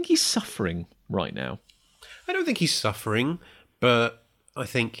think he's suffering right now? I don't think he's suffering, but I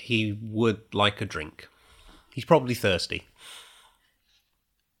think he would like a drink. He's probably thirsty.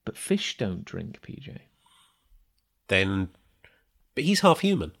 But fish don't drink, PJ. But he's half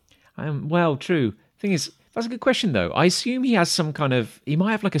human. Well, true. Thing is, that's a good question, though. I assume he has some kind of... He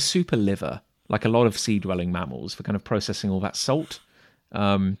might have like a super liver, like a lot of sea-dwelling mammals, for kind of processing all that salt.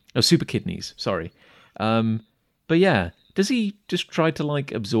 Super kidneys, sorry. But yeah, does he just try to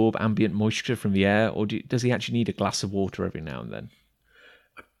like absorb ambient moisture from the air, or does he actually need a glass of water every now and then?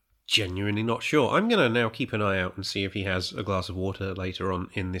 Genuinely not sure. I'm going to now keep an eye out and see if he has a glass of water later on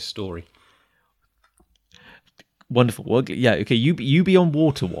in this story. Wonderful. Well, yeah, okay, you be on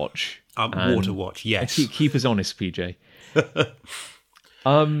water watch. Water watch, yes. Keep us honest, PJ.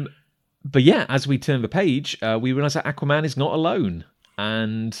 But yeah, as we turn the page, we realise that Aquaman is not alone.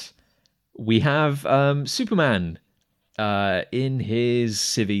 And we have Superman in his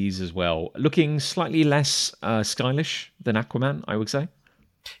civvies as well, looking slightly less stylish than Aquaman, I would say.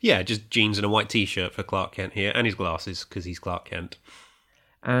 Yeah, just jeans and a white t-shirt for Clark Kent here, and his glasses, because he's Clark Kent.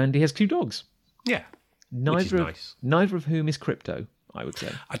 And he has 2 dogs. Yeah, which is nice. Neither of whom is Crypto, I would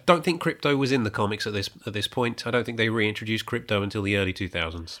say. I don't think Crypto was in the comics at this point. I don't think they reintroduced Crypto until the early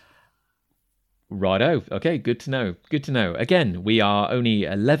 2000s. Righto. Okay, good to know. Good to know. Again, we are only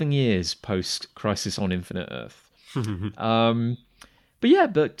 11 years post Crisis on Infinite Earth. But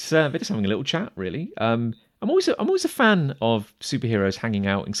they're just having a little chat, really. I'm always a fan of superheroes hanging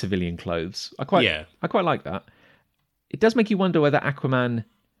out in civilian clothes. I quite like that. It does make you wonder whether Aquaman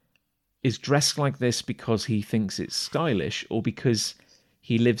is dressed like this because he thinks it's stylish, or because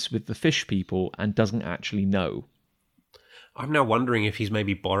he lives with the fish people and doesn't actually know. I'm now wondering if he's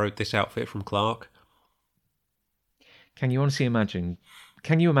maybe borrowed this outfit from Clark. Can you honestly imagine?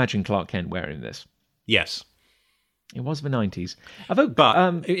 Can you imagine Clark Kent wearing this? Yes. It was the 90s.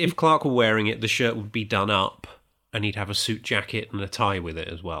 But if Clark were wearing it, the shirt would be done up, and he'd have a suit jacket and a tie with it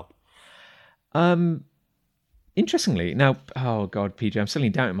as well. Interestingly, now, oh God, PJ, I'm suddenly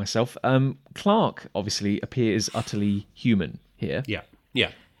doubting myself. Clark obviously appears utterly human here. Yeah.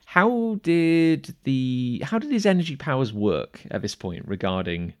 How did his energy powers work at this point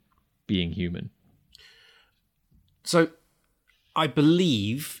regarding being human? So, I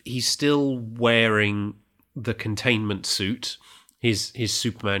believe he's still wearing the containment suit, his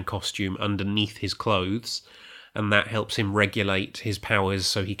Superman costume underneath his clothes, and that helps him regulate his powers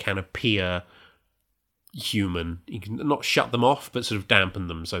so he can appear human. He can not shut them off, but sort of dampen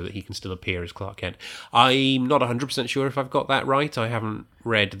them so that he can still appear as Clark Kent. I'm not 100% sure if I've got that right. I haven't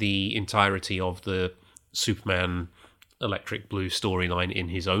read the entirety of the Superman Electric Blue storyline in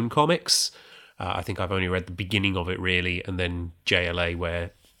his own comics. I think I've only read the beginning of it, really, and then JLA,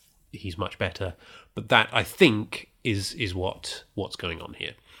 where he's much better. But that, I think, is what's going on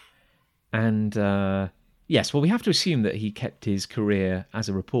here. And yes, well, we have to assume that he kept his career as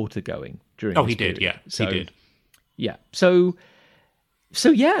a reporter going during. Oh, he did. Yeah, he did. Yeah. So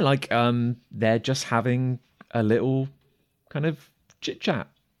yeah, like they're just having a little kind of chit chat,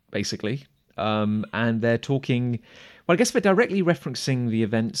 basically, and they're talking. Well, I guess they're directly referencing the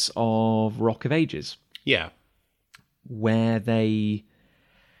events of Rock of Ages. Yeah. Where they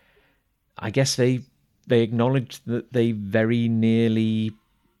acknowledged that they very nearly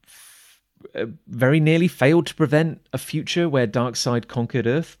failed to prevent a future where Darkseid conquered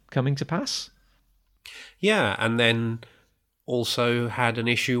Earth coming to pass. Yeah, and then also had an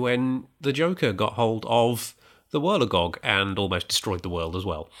issue when the Joker got hold of the Whirlagog and almost destroyed the world as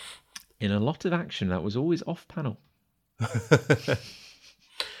well. In a lot of action that was always off-panel.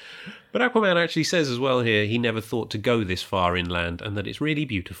 But Aquaman actually says as well here he never thought to go this far inland and that it's really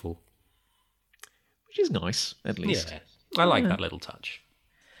beautiful. Which is nice, at least. Yeah, I like that little touch.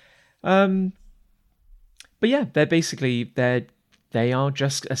 But yeah, they are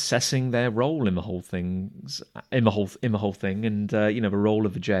just assessing their role in the whole thing, and the role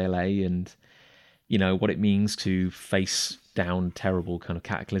of the JLA, and what it means to face down terrible kind of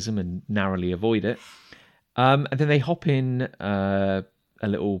cataclysm and narrowly avoid it. And then they hop in a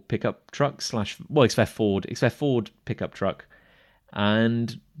little pickup truck it's their Ford pickup truck,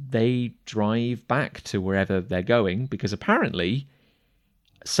 and they drive back to wherever they're going because apparently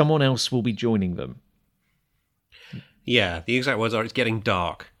someone else will be joining them. Yeah, the exact words are, it's getting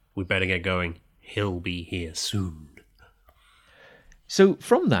dark. We better get going. He'll be here soon. So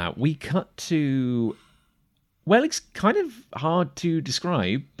from that, we cut to... Well, it's kind of hard to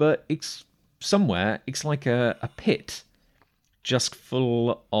describe, but it's like a pit just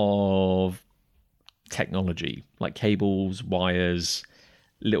full of technology, like cables, wires,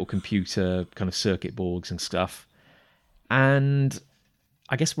 little computer kind of circuit boards and stuff. And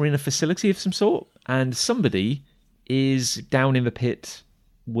I guess we're in a facility of some sort. and somebody is down in the pit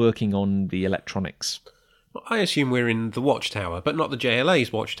working on the electronics. I assume we're in the Watchtower, but not the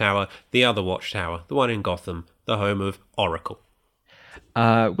JLA's Watchtower, the other Watchtower, the one in Gotham, the home of Oracle.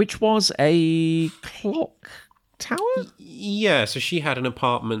 Which was a clock tower? Yeah, so she had an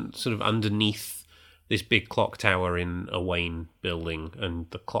apartment sort of underneath this big clock tower in a Wayne building, and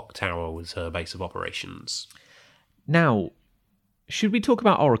the clock tower was her base of operations. Now, should we talk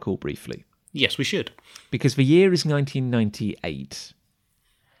about Oracle briefly? Yes, we should. Because the year is 1998,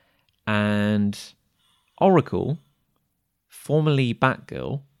 and Oracle, formerly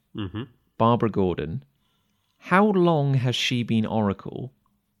Batgirl, Barbara Gordon, how long has she been Oracle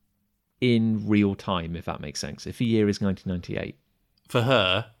in real time, if that makes sense? If the year is 1998. For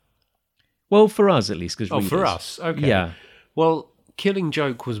her? Well, for us at least. Oh, for us. Okay. Yeah. Well, Killing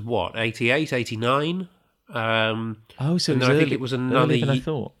Joke was what, 88, 89? So it was I think it was earlier than I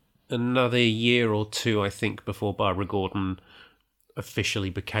thought. Another year or two, I think, before Barbara Gordon officially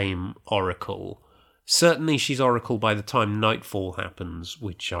became Oracle. Certainly she's Oracle by the time Nightfall happens,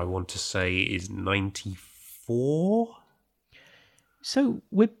 which I want to say is 94? So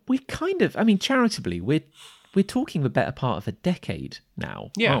we're kind of, I mean, charitably, we're talking the better part of a decade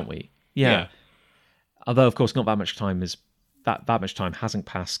now, aren't we? Yeah. Although, of course, not that much time that much time hasn't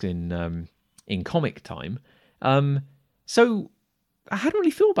passed in comic time. So I hadn't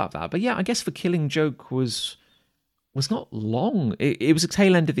really thought about that, but yeah, I guess the Killing Joke was not long. It was a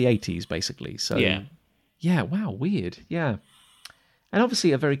tail end of the 80s, basically. So yeah, wow, weird. Yeah, and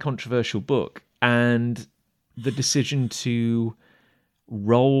obviously a very controversial book, and the decision to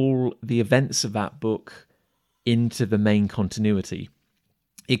roll the events of that book into the main continuity.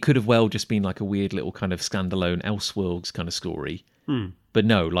 It could have well just been like a weird little kind of standalone Elseworlds kind of story. But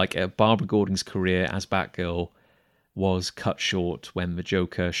no, like Barbara Gordon's career as Batgirl was cut short when the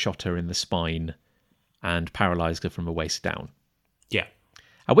Joker shot her in the spine and paralyzed her from the waist down. Yeah.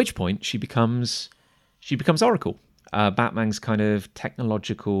 At which point she becomes Oracle, Batman's kind of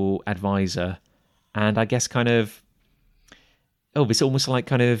technological advisor, and I guess kind of it's almost like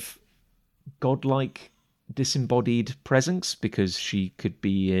kind of godlike disembodied presence, because she could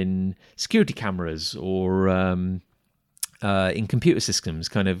be in security cameras or in computer systems,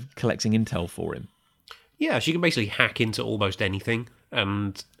 kind of collecting intel for him. Yeah, she can basically hack into almost anything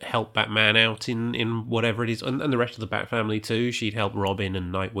and help Batman out in whatever it is, and the rest of the Bat family too. She'd help Robin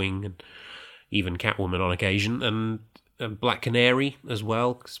and Nightwing and even Catwoman on occasion, and Black Canary as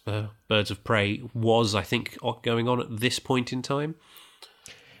well, because Birds of Prey was, I think, going on at this point in time.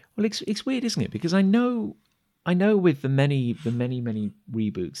 Well, it's weird, isn't it? Because I know with the many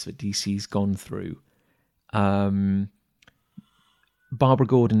reboots that DC's gone through, Barbara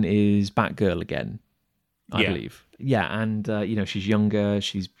Gordon is Batgirl again, I believe. Yeah, and she's younger.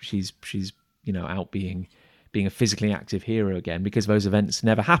 She's out being a physically active hero again, because those events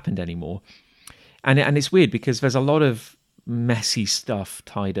never happened anymore. And it's weird because there's a lot of messy stuff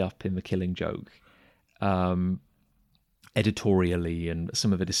tied up in the Killing Joke, editorially, and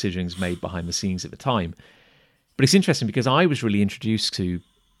some of the decisions made behind the scenes at the time. But it's interesting because I was really introduced to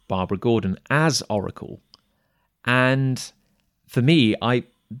Barbara Gordon as Oracle, and for me,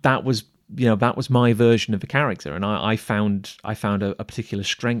 that was my version of the character, and I found a particular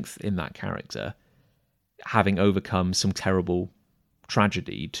strength in that character, having overcome some terrible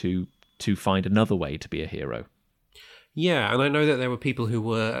tragedy to find another way to be a hero. Yeah, and I know that there were people who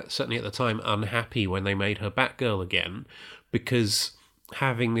were, certainly at the time, unhappy when they made her Batgirl again, because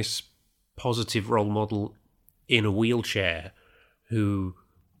having this positive role model in a wheelchair who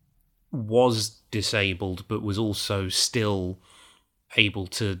was disabled but was also still able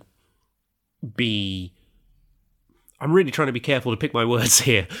to be... I'm really trying to be careful to pick my words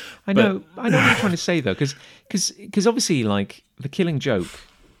here. I know what you're trying to say, though, because obviously, like, the Killing Joke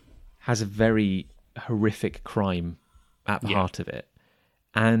has a very horrific crime at the heart of it,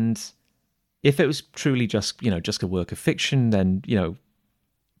 and if it was truly just a work of fiction, then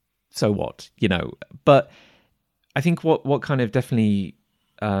so what, But I think what kind of definitely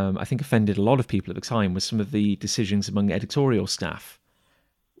I think offended a lot of people at the time was some of the decisions among editorial staff,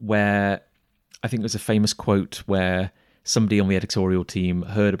 where I think there's a famous quote where somebody on the editorial team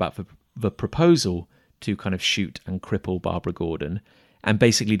heard about the proposal to kind of shoot and cripple Barbara Gordon, and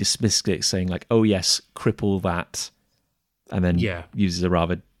basically dismissed it, saying like, "Oh yes, cripple that," and then uses a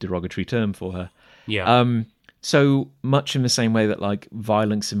rather derogatory term for her. Yeah. So much in the same way that like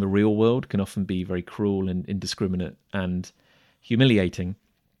violence in the real world can often be very cruel and indiscriminate and humiliating,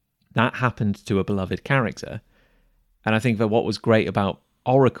 that happened to a beloved character. And I think that what was great about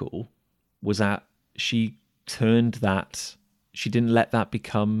Oracle was that she didn't let that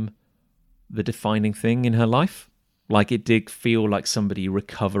become the defining thing in her life. Like, it did feel like somebody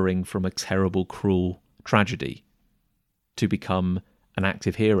recovering from a terrible, cruel tragedy to become an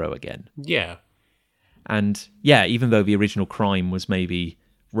active hero again. Yeah. And yeah, even though the original crime was maybe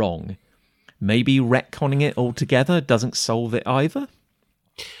wrong, maybe retconning it altogether doesn't solve it either.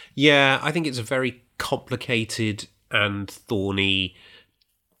 Yeah, I think it's a very complicated and thorny,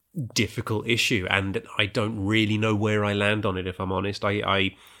 difficult issue, and I don't really know where I land on it, if I'm honest.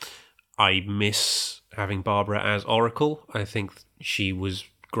 I miss having Barbara as Oracle. I think she was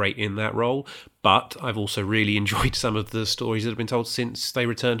great in that role, but I've also really enjoyed some of the stories that have been told since they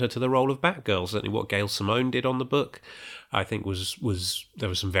returned her to the role of Batgirl. Certainly what Gail Simone did on the book, I think was there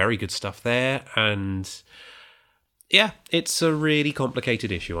was some very good stuff there, and yeah, it's a really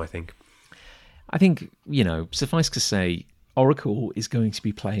complicated issue, I think. I think, suffice to say, Oracle is going to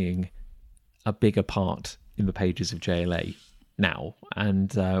be playing a bigger part in the pages of JLA now,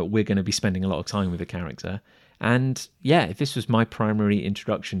 and we're going to be spending a lot of time with the character. And yeah, if this was my primary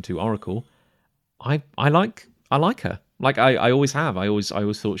introduction to Oracle, I like her. Like I always have. I always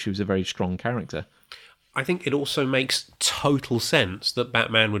thought she was a very strong character. I think it also makes total sense that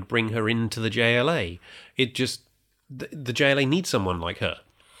Batman would bring her into the JLA. It just the JLA needs someone like her.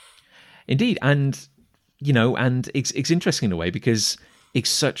 Indeed, and and it's interesting in a way because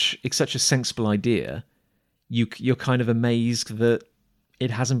it's such a sensible idea. You're kind of amazed that it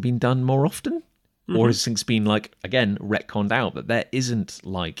hasn't been done more often. Or has things been, like, again, retconned out, that there isn't,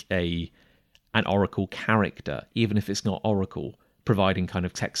 like, an Oracle character, even if it's not Oracle, providing kind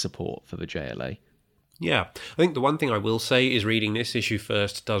of tech support for the JLA. Yeah. I think the one thing I will say is reading this issue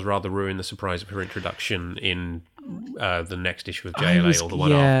first does rather ruin the surprise of her introduction in the next issue of JLA or the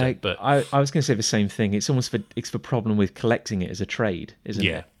one after. But I was going to say the same thing. It's almost the problem with collecting it as a trade, isn't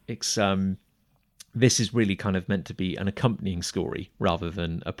it? It's this is really kind of meant to be an accompanying story rather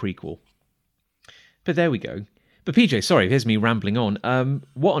than a prequel. But there we go. But PJ, sorry, here's me rambling on.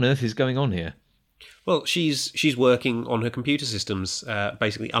 What on earth is going on here? Well, she's working on her computer systems,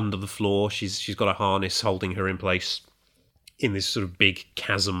 basically under the floor. She's got a harness holding her in place in this sort of big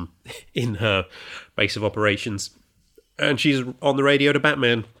chasm in her base of operations, and she's on the radio to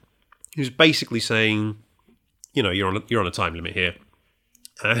Batman, who's basically saying, you're on a time limit here,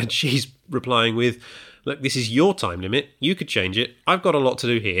 and she's replying with, look, this is your time limit. You could change it. I've got a lot to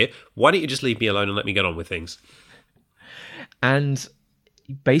do here. Why don't you just leave me alone and let me get on with things? And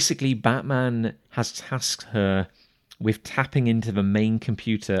basically, Batman has tasked her with tapping into the main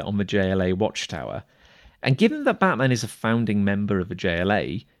computer on the JLA watchtower. And given that Batman is a founding member of the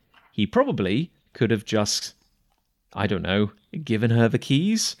JLA, he probably could have just, I don't know, given her the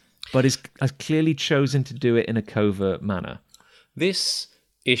keys, but has clearly chosen to do it in a covert manner. This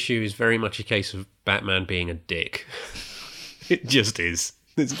issue is very much a case of Batman being a dick. It just is.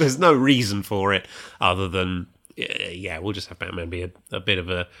 There's no reason for it other than we'll just have Batman be a bit of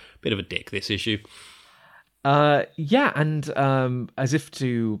a dick this issue. And as if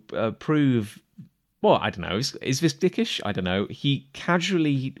to prove, well, I don't know, is this dickish? I don't know. He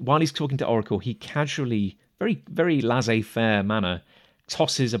casually, while he's talking to Oracle, very very laissez-faire manner,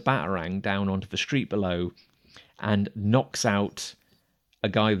 tosses a batarang down onto the street below and knocks out a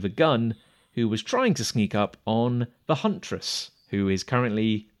guy with a gun who was trying to sneak up on the Huntress, who is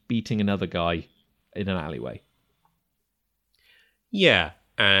currently beating another guy in an alleyway. Yeah,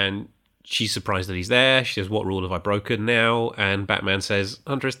 and she's surprised that he's there. She says, what rule have I broken now? And Batman says,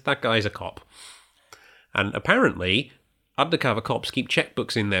 Huntress, that guy's a cop. And apparently, undercover cops keep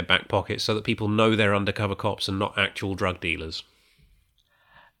checkbooks in their back pockets so that people know they're undercover cops and not actual drug dealers.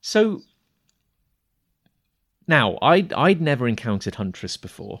 So, now, I'd never encountered Huntress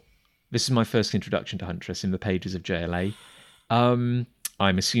before. This is my first introduction to Huntress in the pages of JLA. I'm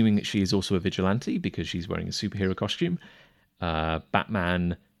assuming that she is also a vigilante because she's wearing a superhero costume.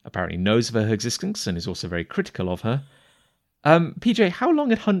 Batman apparently knows of her existence and is also very critical of her. PJ, how long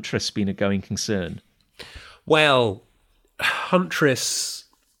had Huntress been a going concern? Well, Huntress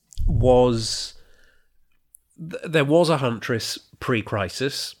was... There was a Huntress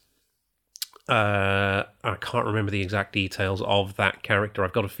pre-Crisis. I can't remember the exact details of that character.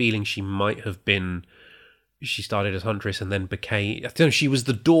 I've got a feeling she might have been... She started as Huntress and then became... she was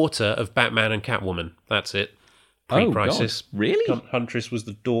the daughter of Batman and Catwoman. That's it. Pre-Crisis. Oh, God. Really? Huntress was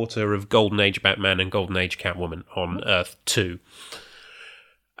the daughter of Golden Age Batman and Golden Age Catwoman on Earth 2.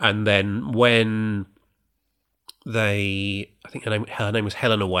 And then when they... I think her name was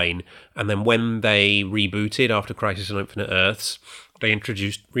Helena Wayne. And then when they rebooted after Crisis on Infinite Earths, they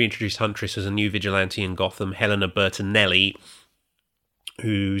reintroduced Huntress as a new vigilante in Gotham, Helena Bertinelli,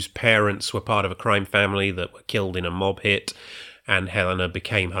 whose parents were part of a crime family that were killed in a mob hit. and Helena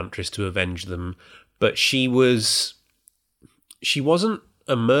became Huntress to avenge them. But she wasn't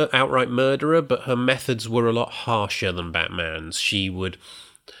a outright murderer, but her methods were a lot harsher than Batman's. She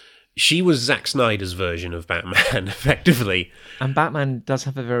was Zack Snyder's version of Batman, effectively. And Batman does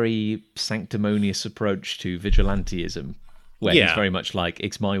have a very sanctimonious approach to vigilantism, where he's very much like,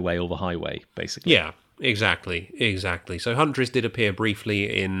 it's my way or the highway, basically. Yeah, exactly. So Huntress did appear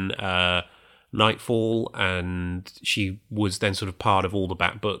briefly in Nightfall, and she was then sort of part of all the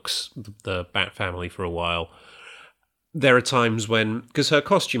Bat books, the Bat family, for a while. There are times when, because her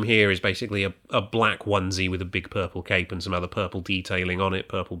costume here is basically a black onesie with a big purple cape and some other purple detailing on it,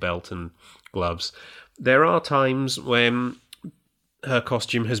 purple belt and gloves. There are times when her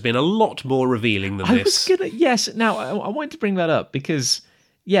costume has been a lot more revealing than this. Yes, now I wanted to bring that up because,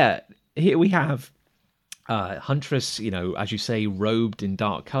 here we have Huntress, as you say, robed in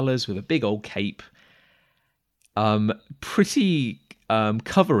dark colours with a big old cape. Pretty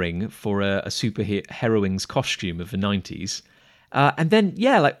covering for a superheroine's costume of the 90s. And then,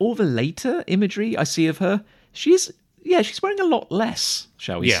 like all the later imagery I see of her, she's wearing a lot less,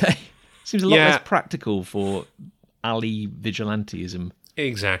 shall we say. Seems a lot less practical for alley vigilantism.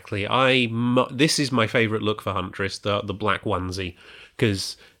 Exactly. This is my favourite look for Huntress, the black onesie,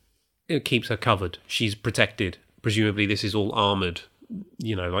 because it keeps her covered. She's protected. Presumably this is all armoured,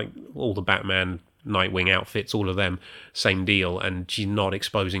 like all the Batman Nightwing outfits, all of them, same deal, and she's not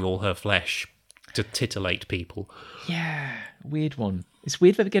exposing all her flesh to titillate people. Yeah, weird one. It's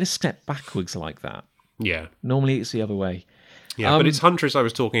weird that they get a step backwards like that. Yeah. Normally it's the other way. Yeah, but it's Huntress I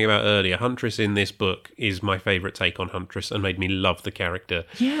was talking about earlier. Huntress in this book is my favourite take on Huntress and made me love the character.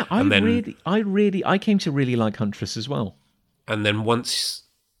 Yeah, I came to really like Huntress as well. And then once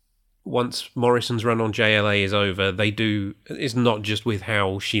Morrison's run on JLA is over, it's not just with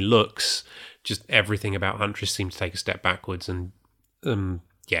how she looks, just everything about Huntress seems to take a step backwards, and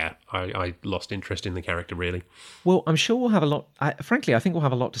I lost interest in the character, really. Well, I'm sure we'll have a lot... frankly, I think we'll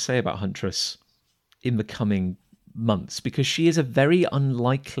have a lot to say about Huntress in the coming months, because she is a very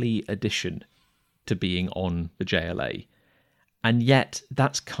unlikely addition to being on the JLA. And yet,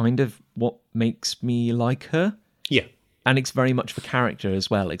 that's kind of what makes me like her. Yeah. And it's very much the character as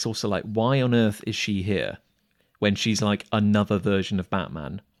well. It's also like, why on earth is she here when she's like another version of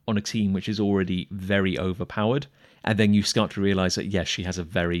Batman on a team which is already very overpowered? And then you start to realise that, yes, she has a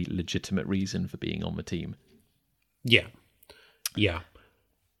very legitimate reason for being on the team. Yeah. Yeah.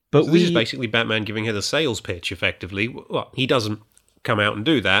 But this is basically Batman giving her the sales pitch, effectively. Well, he doesn't come out and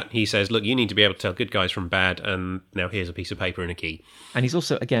do that. He says, look, you need to be able to tell good guys from bad, and now here's a piece of paper and a key. And he's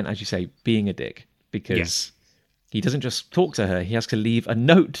also, again, as you say, being a dick, because he doesn't just talk to her, he has to leave a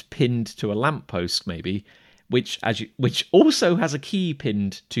note pinned to a lamppost, maybe, which also has a key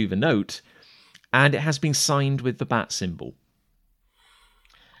pinned to the note, and it has been signed with the bat symbol.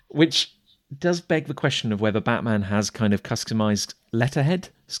 Which does beg the question of whether Batman has kind of customized letterhead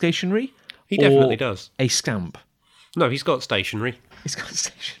stationery. He definitely does. A stamp. No, he's got stationery. He's got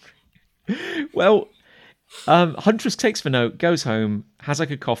stationery. Well, Huntress takes the note, goes home, has like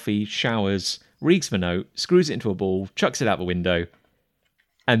a coffee, showers, reads the note, screws it into a ball, chucks it out the window,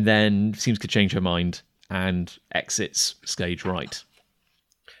 and then seems to change her mind and exits stage right.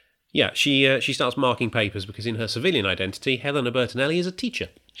 Yeah, she starts marking papers because in her civilian identity, Helena Bertinelli is a teacher.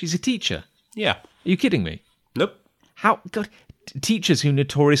 She's a teacher? Yeah. Are you kidding me? Nope. How? God, teachers who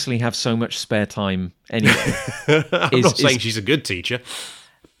notoriously have so much spare time anyway. I'm not saying she's a good teacher.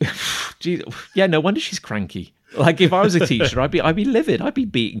 Geez, yeah, no wonder she's cranky. Like if I was a teacher, I'd be livid. I'd be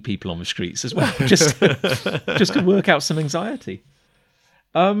beating people on the streets as well, just to work out some anxiety.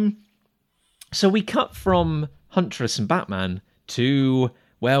 So we cut from Huntress and Batman to,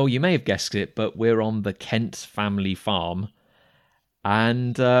 well, you may have guessed it, but we're on the Kent family farm,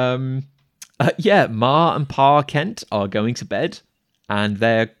 and Ma and Pa Kent are going to bed, and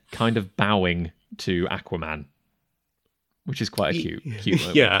they're kind of bowing to Aquaman, which is quite a cute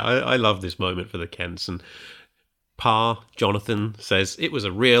moment. Yeah, I love this moment for the Kents. And Pa, Jonathan, says, "It was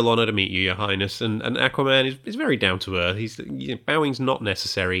a real honour to meet you, Your Highness." And Aquaman is very down to earth. Bowing's not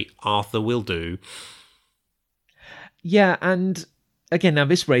necessary. Arthur will do. Yeah, and again, now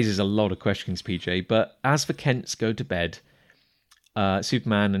this raises a lot of questions, PJ, but as the Kents go to bed,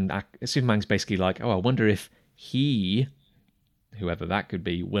 Superman's basically like, I wonder if he, whoever that could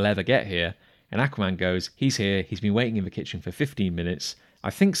be, will ever get here. And Aquaman goes, he's here, he's been waiting in the kitchen for 15 minutes. I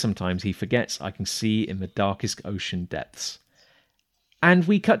think sometimes he forgets I can see in the darkest ocean depths. And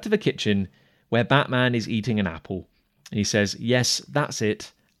we cut to the kitchen where Batman is eating an apple. And he says, yes, that's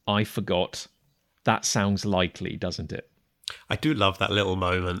it, I forgot. That sounds likely, doesn't it? I do love that little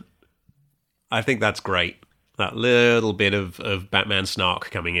moment. I think that's great. That little bit of Batman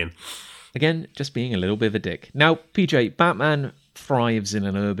snark coming in. Again, just being a little bit of a dick. Now, PJ, Batman thrives in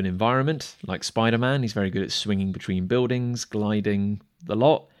an urban environment. Like Spider-Man, he's very good at swinging between buildings, gliding, the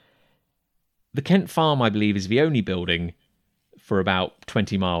lot. The Kent farm, I believe, is the only building for about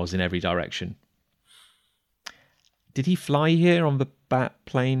 20 miles in every direction. Did he fly here on the bat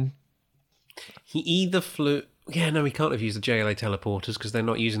plane? He either flew... Yeah, no, he can't have used the JLA teleporters because they're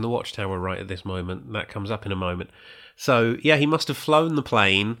not using the watchtower right at this moment. That comes up in a moment. So, yeah, he must have flown the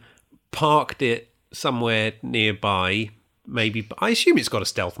plane, parked it somewhere nearby. Maybe... I assume it's got a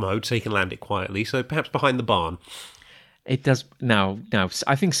stealth mode so he can land it quietly. So perhaps behind the barn. It does... Now,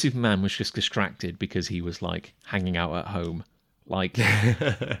 I think Superman was just distracted because he was, like, hanging out at home. Like,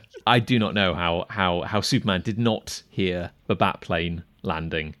 I do not know how Superman did not hear the bat plane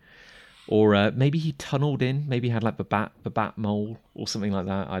landing. Or maybe he tunneled in. Maybe he had like the bat mole or something like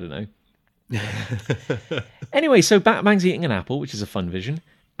that. I don't know. Anyway, so Batman's eating an apple, which is a fun vision.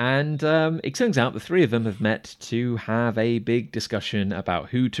 And it turns out the three of them have met to have a big discussion about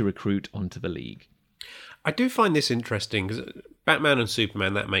who to recruit onto the League. I do find this interesting because Batman and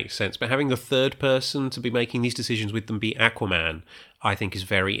Superman, that makes sense. But having the third person to be making these decisions with them be Aquaman, I think is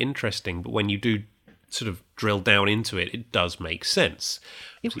very interesting. But when you do sort of drill down into it, it does make sense.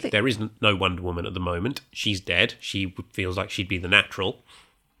 There is no Wonder Woman at the moment. She's dead. She feels like she'd be the natural.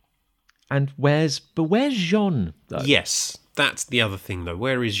 And where's Jean, though? Yes, that's the other thing, though.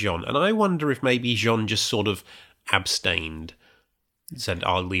 Where is Jean? And I wonder if maybe Jean just sort of abstained, said,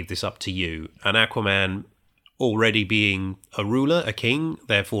 I'll leave this up to you. And Aquaman, already being a ruler, a king,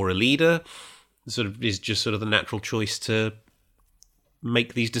 therefore a leader, sort of is just sort of the natural choice to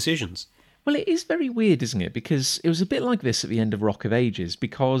make these decisions. Well, it is very weird, isn't it? Because it was a bit like this at the end of Rock of Ages,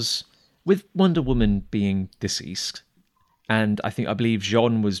 because with Wonder Woman being deceased, and I believe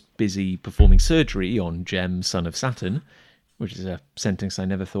Jean was busy performing surgery on Jem, son of Saturn, which is a sentence I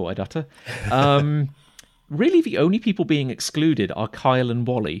never thought I'd utter. Really, the only people being excluded are Kyle and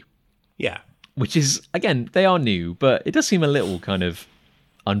Wally. Yeah. Which is, again, they are new, but it does seem a little kind of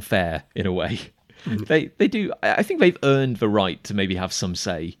unfair in a way. They do. I think they've earned the right to maybe have some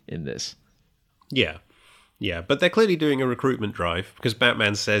say in this. Yeah, but they're clearly doing a recruitment drive because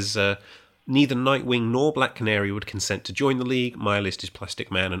Batman says neither Nightwing nor Black Canary would consent to join the League. My list is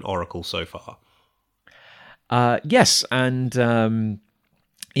Plastic Man and Oracle so far. Yes, and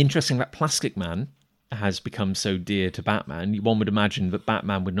interesting that Plastic Man has become so dear to Batman. One would imagine that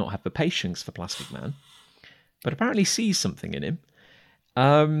Batman would not have the patience for Plastic Man, but apparently sees something in him.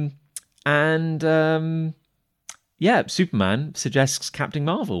 Superman suggests Captain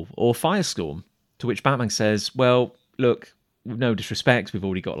Marvel or Firestorm, to which Batman says, well, look, with no disrespect, we've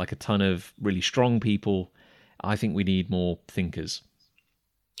already got like a ton of really strong people. I think we need more thinkers.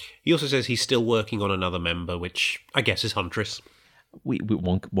 He also says he's still working on another member, which I guess is Huntress.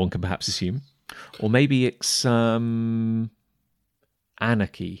 One can perhaps assume. Or maybe it's Anarchy.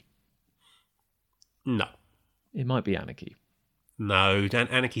 No. It might be Anarchy. No,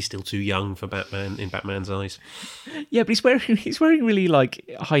 Anarchy's still too young for Batman in Batman's eyes. Yeah, but he's wearing really like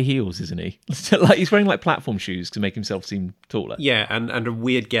high heels, isn't he? Like he's wearing like platform shoes to make himself seem taller. Yeah, and a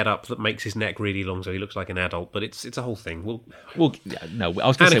weird get-up that makes his neck really long, so he looks like an adult. But it's a whole thing. I was going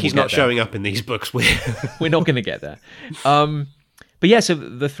to say Anarchy's not showing up in these books. We're not going to get there. But yeah, so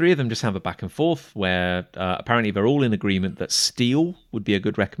the three of them just have a back and forth where apparently they're all in agreement that Steel would be a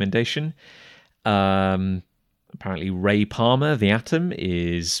good recommendation. Apparently Ray Palmer, the Atom,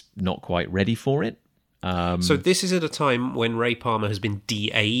 is not quite ready for it. So this is at a time when Ray Palmer has been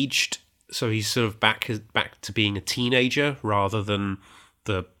de-aged, so he's sort of back to being a teenager rather than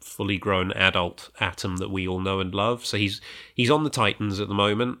the fully grown adult Atom that we all know and love. So he's on the Titans at the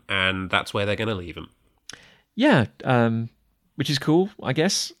moment, and that's where they're going to leave him. Yeah, which is cool, I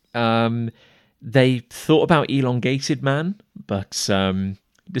guess. They thought about Elongated Man, but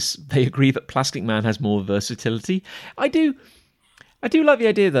they agree that Plastic Man has more versatility. I do like the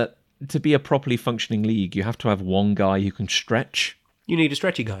idea that to be a properly functioning league, you have to have one guy who can stretch. You need a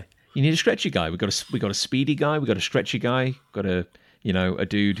stretchy guy. We've got a speedy guy. We've got a stretchy guy. We've got a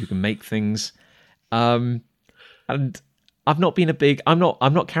dude who can make things. And I've not been I'm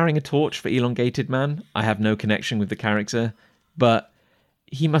not carrying a torch for Elongated Man. I have no connection with the character, but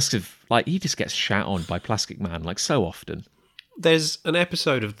he must have he just gets shat on by Plastic Man like so often. There's an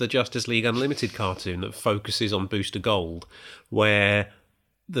episode of the Justice League Unlimited cartoon that focuses on Booster Gold, where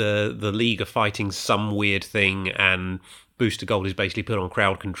the League are fighting some weird thing, and Booster Gold is basically put on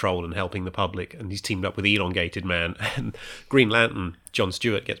crowd control and helping the public, and he's teamed up with Elongated Man. And Green Lantern, Jon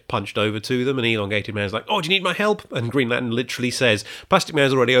Stewart, gets punched over to them, and Elongated Man's like, "Oh, do you need my help?" And Green Lantern literally says, "Plastic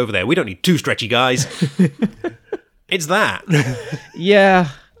Man's already over there. We don't need two stretchy guys." It's that. Yeah.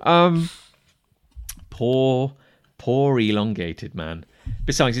 Poor Elongated Man.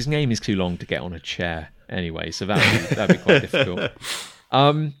 Besides, his name is too long to get on a chair anyway, so that'd be quite difficult.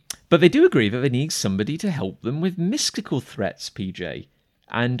 But they do agree that they need somebody to help them with mystical threats, PJ.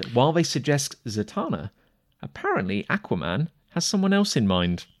 And while they suggest Zatanna, apparently Aquaman has someone else in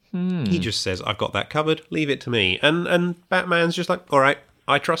mind. He just says, "I've got that covered, leave it to me." And Batman's just like, "All right,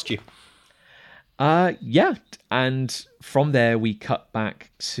 I trust you." Yeah, and from there we cut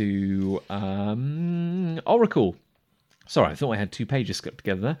back to Oracle. Sorry, I thought I had 2 pages cut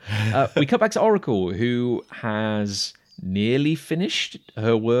together there. We cut back to Oracle, who has nearly finished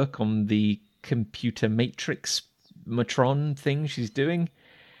her work on the computer matrix Matron thing she's doing.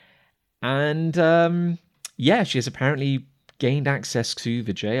 And she has apparently gained access to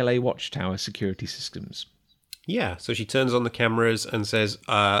the JLA Watchtower security systems. Yeah, so she turns on the cameras and says,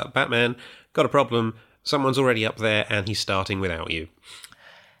 "Batman, got a problem. Someone's already up there and he's starting without you."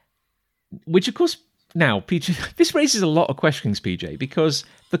 Which, of course, now, PJ, this raises a lot of questions, PJ, because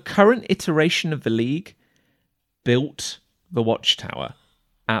the current iteration of the League built the Watchtower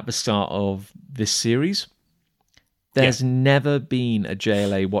at the start of this series. There's never been a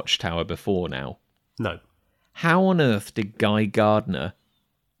JLA Watchtower before now. No. How on earth did Guy Gardner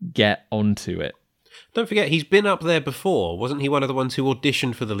get onto it? Don't forget, he's been up there before. Wasn't he one of the ones who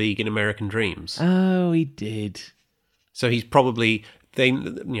auditioned for the League in American Dreams? Oh, he did. So he's probably, the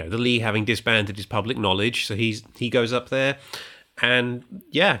League having disbanded is public knowledge, so he goes up there. And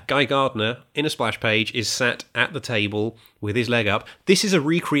yeah, Guy Gardner, in a splash page, is sat at the table with his leg up. This is a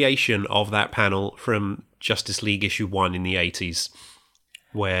recreation of that panel from Justice League issue 1 in the 80s,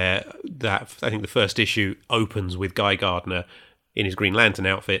 where I think the first issue opens with Guy Gardner in his Green Lantern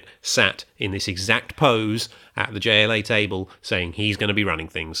outfit, sat in this exact pose at the JLA table, saying he's going to be running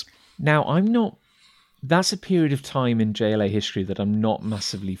things. Now, that's a period of time in JLA history that I'm not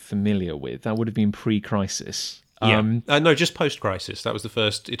massively familiar with. That would have been pre-Crisis. Yeah. No, just post-Crisis. That was the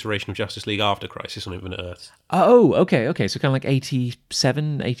first iteration of Justice League after Crisis on Infinite Earths. Oh, okay. So kind of like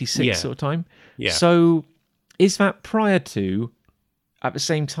 87, 86 sort of time? Yeah. So is that prior to, at the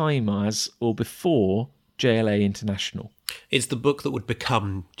same time as, or before JLA International? It's the book that would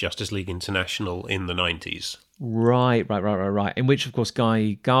become Justice League International in the 90s. Right. In which, of course,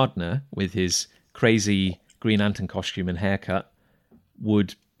 Guy Gardner, with his crazy Green Lantern costume and haircut,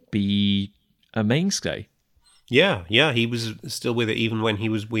 would be a mainstay. Yeah, he was still with it even when he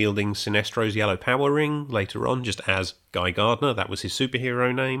was wielding Sinestro's yellow power ring later on, just as Guy Gardner. That was his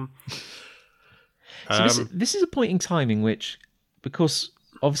superhero name. So this is a point in time in which, because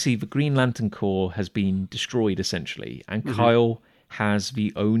obviously the Green Lantern Corps has been destroyed essentially, and Kyle has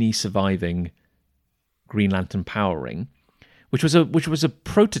the only surviving Green Lantern power ring, which was a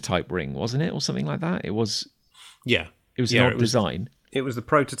prototype ring, wasn't it, or something like that? It was. Yeah, it was an odd design. It was the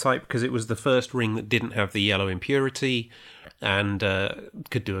prototype because it was the first ring that didn't have the yellow impurity, and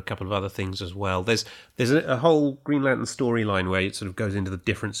could do a couple of other things as well. There's a whole Green Lantern storyline where it sort of goes into the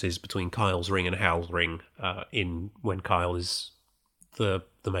differences between Kyle's ring and Hal's ring in when Kyle is the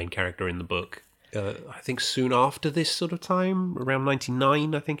main character in the book. I think soon after this sort of time, around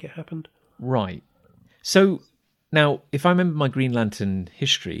 99, I think it happened. Right. So now, if I remember my Green Lantern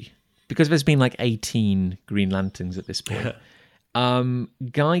history, because there's been like 18 Green Lanterns at this point.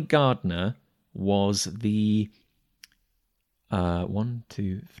 Guy Gardner was the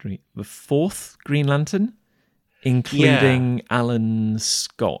the fourth Green Lantern, including Alan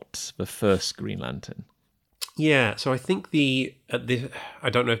Scott, the first Green Lantern. Yeah, so I think I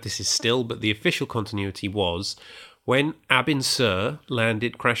don't know if this is still, but the official continuity was when Abin Sur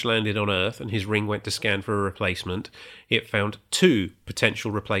crash landed on Earth and his ring went to scan for a replacement, it found 2 potential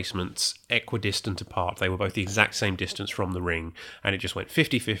replacements equidistant apart. They were both the exact same distance from the ring, and it just went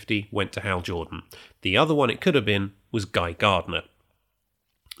 50-50, went to Hal Jordan. The other one it could have been was Guy Gardner.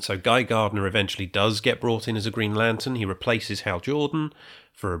 So Guy Gardner eventually does get brought in as a Green Lantern. He replaces Hal Jordan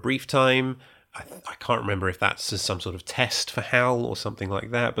for a brief time. I can't remember if that's some sort of test for Hal or something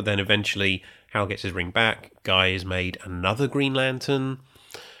like that, but then eventually Hal gets his ring back. Guy is made another Green Lantern.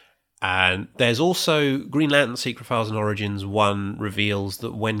 And there's also Green Lantern Secret Files and Origins 1 reveals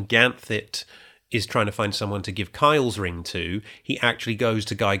that when Ganthit is trying to find someone to give Kyle's ring to, he actually goes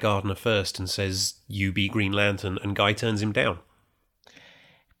to Guy Gardner first and says, "You be Green Lantern," and Guy turns him down.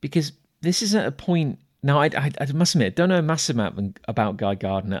 Because this is at a point... Now, I must admit, I don't know a massive amount about Guy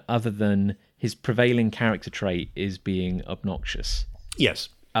Gardner other than his prevailing character trait is being obnoxious. Yes.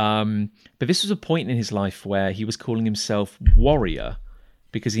 But this was a point in his life where he was calling himself Warrior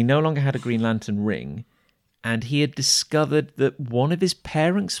because he no longer had a Green Lantern ring, and he had discovered that one of his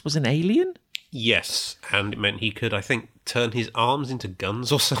parents was an alien? Yes, and it meant he could, I think, turn his arms into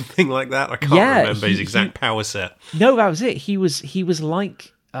guns or something like that. I can't remember his exact power set. No, that was it. He was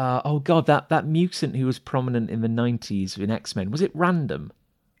like, that mutant who was prominent in the 90s in X-Men. Was it Random?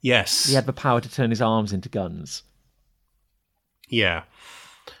 Yes. He had the power to turn his arms into guns. Yeah.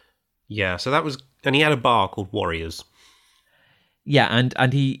 Yeah, so that was... And he had a bar called Warriors. Yeah,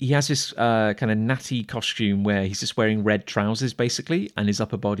 and he has this kind of natty costume where he's just wearing red trousers, basically, and his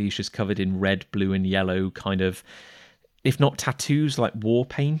upper body is just covered in red, blue, and yellow kind of, if not tattoos, like war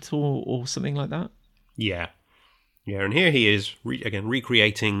paint or something like that. Yeah. Yeah, and here he is, again,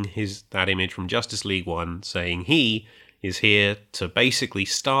 recreating that image from Justice League 1, saying he is here to basically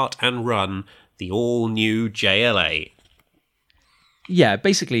start and run the all-new JLA. Yeah,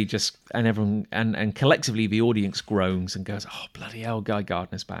 basically just, and everyone, and collectively the audience groans and goes, oh, bloody hell, Guy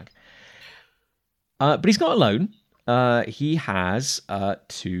Gardner's back. But he's not alone. He has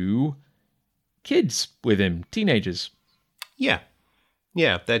 2 kids with him, teenagers. Yeah.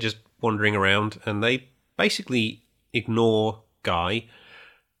 Yeah, they're just wandering around, and they basically ignore Guy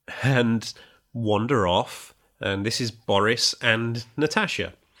and wander off. And this is Boris and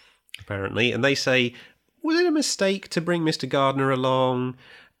Natasha, apparently. And they say, was it a mistake to bring Mr. Gardner along?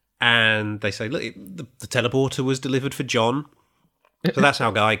 And they say, look, the teleporter was delivered for John. So that's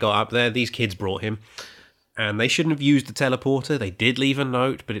how Guy got up there. These kids brought him. And they shouldn't have used the teleporter. They did leave a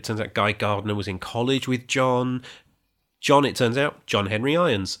note, but it turns out Guy Gardner was in college with John. John, it turns out, John Henry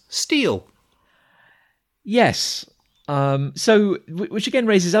Irons. Steel. Yes. So, which again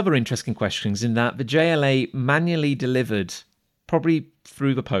raises other interesting questions in that the JLA manually delivered, probably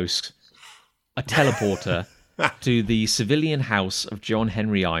through the post, a teleporter to the civilian house of John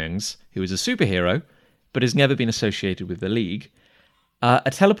Henry Irons, who is a superhero, but has never been associated with the League. A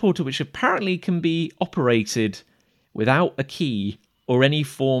teleporter which apparently can be operated without a key or any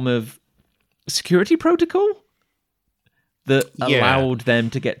form of security protocol that allowed them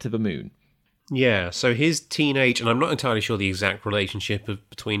to get to the moon. Yeah, so his teenage, and I'm not entirely sure the exact relationship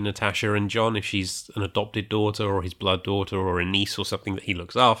between Natasha and John, if she's an adopted daughter or his blood daughter or a niece or something that he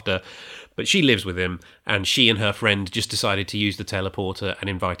looks after, but she lives with him, and she and her friend just decided to use the teleporter and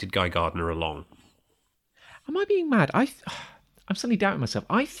invited Guy Gardner along. Am I being mad? I'm suddenly doubting myself.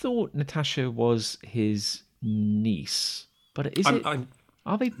 I thought Natasha was his niece, but is it?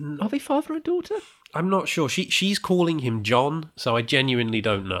 Are they father and daughter? I'm not sure. She's calling him John, so I genuinely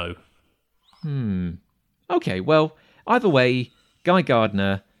don't know. Okay, well, either way, Guy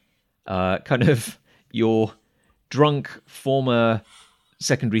Gardner, kind of your drunk former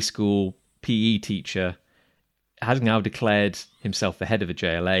secondary school PE teacher, has now declared himself the head of a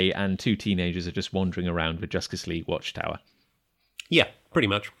JLA, and 2 teenagers are just wandering around the Justice League watchtower. Yeah, pretty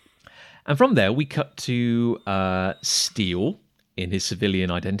much. And from there, we cut to Steel in his civilian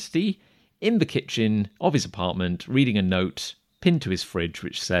identity in the kitchen of his apartment, reading a note pinned to his fridge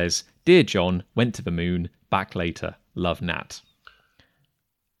which says, "Dear John, went to the moon, back later, love Nat."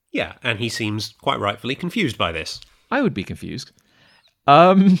 Yeah, and he seems quite rightfully confused by this. I would be confused.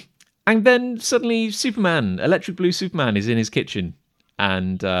 And then suddenly Superman, Electric Blue Superman, is in his kitchen,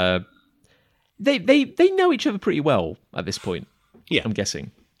 and they know each other pretty well at this point. Yeah, I'm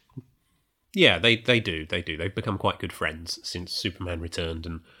guessing. Yeah, they do. They've become quite good friends since Superman returned,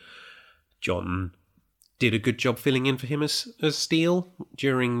 and John did a good job filling in for him as Steel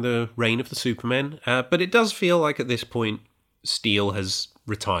during the reign of the Supermen. But it does feel like at this point, Steel has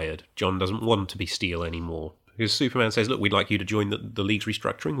retired. John doesn't want to be Steel anymore. Because Superman says, look, we'd like you to join the League's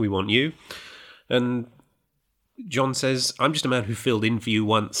restructuring. We want you. And John says, I'm just a man who filled in for you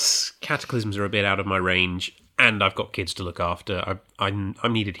once. Cataclysms are a bit out of my range. And I've got kids to look after. I'm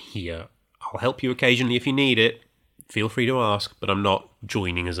needed here. I'll help you occasionally if you need it. Feel free to ask, but I'm not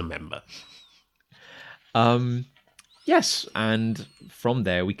joining as a member. Yes, and from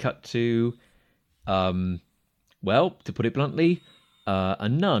there we cut to, well, to put it bluntly, a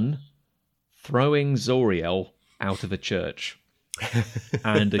nun throwing Zoriel out of a church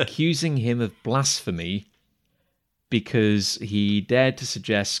and accusing him of blasphemy because he dared to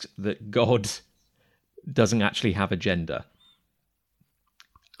suggest that God doesn't actually have a gender.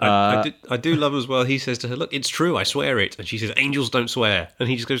 I do love as well. He says to her, look, it's true, I swear it. And she says, angels don't swear. And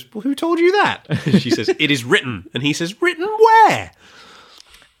he just goes, well, who told you that? And she says, it is written. And he says, written where?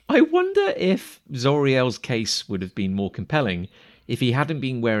 I wonder if Zoriel's case would have been more compelling if he hadn't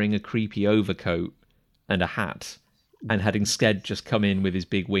been wearing a creepy overcoat and a hat and had instead just come in with his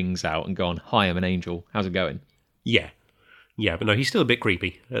big wings out and gone, "Hi, I'm an angel. How's it going?" Yeah. Yeah, but no, he's still a bit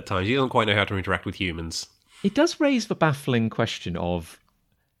creepy at times. He doesn't quite know how to interact with humans. It does raise the baffling question of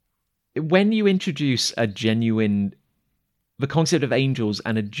when you introduce the concept of angels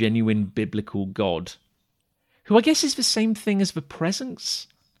and a genuine biblical God, who I guess is the same thing as the presence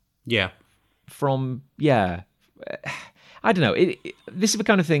Yeah. from, yeah. I don't know. This is the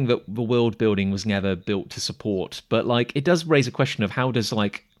kind of thing that the world building was never built to support. But like, it does raise a question of how does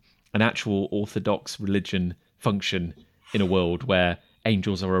like an actual orthodox religion function in a world where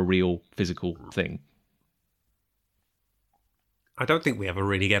angels are a real physical thing? I don't think we ever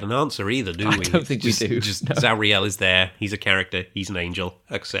really get an answer either, do we? I don't think we do. Just No. Zariel is there. He's a character. He's an angel.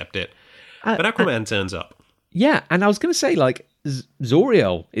 Accept it. But Aquaman turns up. Yeah, and I was going to say, like,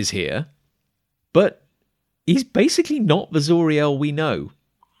 Zoriel is here, but he's basically not the Zoriel we know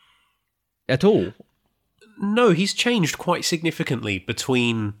at all. No, he's changed quite significantly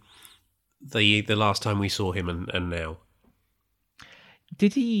between the last time we saw him and now.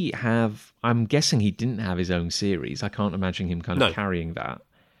 Did he have... I'm guessing he didn't have his own series. I can't imagine him kind of No. carrying that.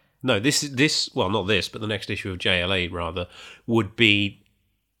 No, this well, not this, but the next issue of JLA, rather, would be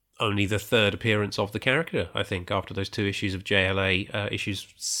only the third appearance of the character, I think, after those 2 issues of JLA,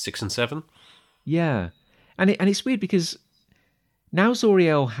 issues 6 and 7. Yeah. And it's weird because now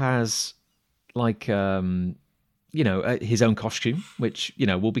Zoriel has, like, his own costume, which,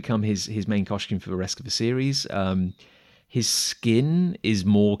 will become his main costume for the rest of the series. His skin is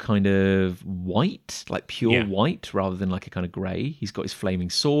more kind of white, like pure white, rather than like a kind of grey. He's got his flaming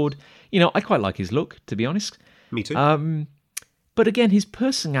sword. I quite like his look, to be honest. Me too. But again, his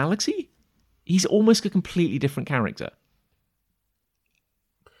personality, he's almost a completely different character.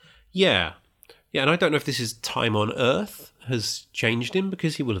 Yeah. Yeah, and I don't know if this is time on Earth has changed him,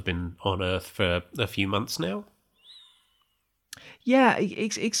 because he will have been on Earth for a few months now. Yeah,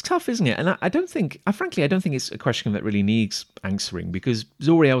 it's tough, isn't it? And I don't think it's a question that really needs answering, because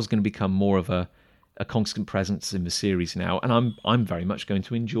Zoriel's going to become more of a constant presence in the series now, and I'm very much going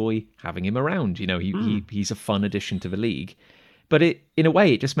to enjoy having him around. He's a fun addition to the league, but in a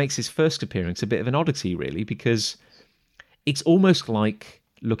way it just makes his first appearance a bit of an oddity, really, because it's almost like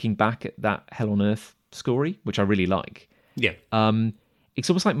looking back at that Hell on Earth story, which I really like. Yeah. It's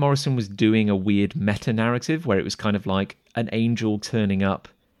almost like Morrison was doing a weird meta-narrative where it was kind of like an angel turning up,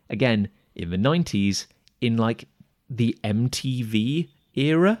 again, in the 90s, in like the MTV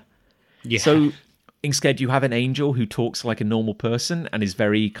era. Yeah. So instead you have an angel who talks like a normal person and is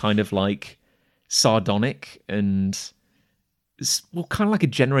very kind of like sardonic and, well, kind of like a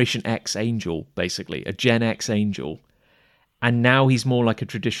Generation X angel, basically, a Gen X angel. And now he's more like a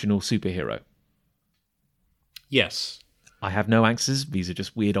traditional superhero. Yes. I have no answers. These are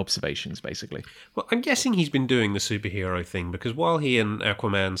just weird observations, basically. Well, I'm guessing he's been doing the superhero thing, because while he and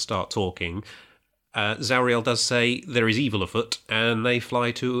Aquaman start talking, Zariel does say there is evil afoot, and they fly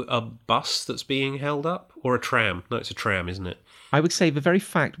to a bus that's being held up, or a tram. No, it's a tram, isn't it? I would say the very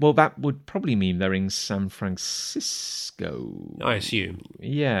fact... Well, that would probably mean they're in San Francisco. I assume.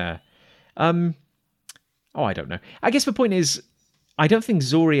 Yeah. I don't know. I guess the point is, I don't think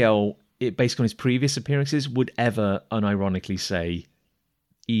Zoriel, based on his previous appearances, would ever unironically say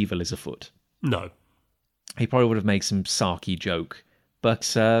evil is afoot. No. He probably would have made some sarky joke. But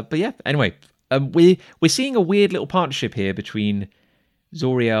yeah, anyway, we're seeing a weird little partnership here between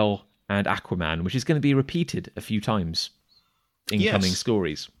Zoriel and Aquaman, which is going to be repeated a few times in coming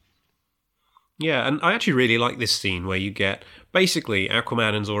stories. Yeah, and I actually really like this scene where you get basically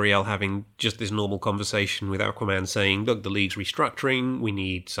Aquaman and Zoriel having just this normal conversation, with Aquaman saying, look, the League's restructuring, we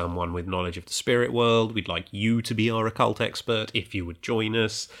need someone with knowledge of the spirit world, we'd like you to be our occult expert if you would join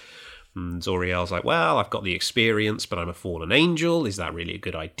us. And Zoriel's like, well, I've got the experience, but I'm a fallen angel, is that really a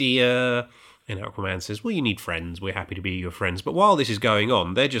good idea? And Aquaman says, well, you need friends, we're happy to be your friends. But while this is going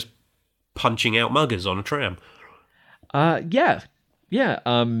on, they're just punching out muggers on a tram. Yeah.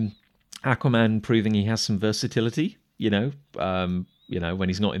 Aquaman proving he has some versatility, when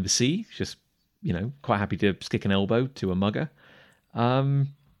he's not in the sea, just, quite happy to stick an elbow to a mugger.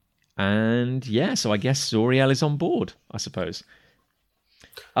 And yeah, so I guess Zoriel is on board, I suppose.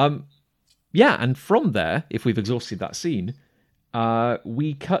 Yeah, and from there, if we've exhausted that scene,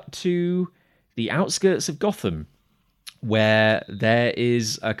 we cut to the outskirts of Gotham, where there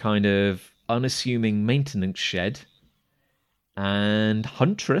is a kind of unassuming maintenance shed, and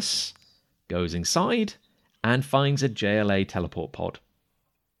Huntress goes inside and finds a JLA teleport pod,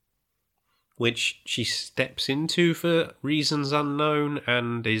 which she steps into for reasons unknown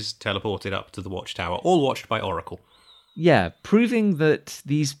and is teleported up to the Watchtower, all watched by Oracle. Yeah, proving that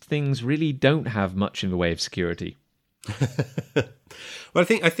these things really don't have much in the way of security. Well,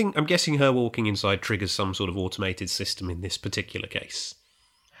 I think I'm guessing her walking inside triggers some sort of automated system in this particular case.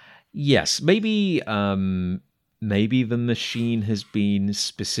 Yes, maybe the machine has been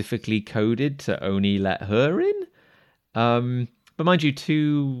specifically coded to only let her in. But mind you,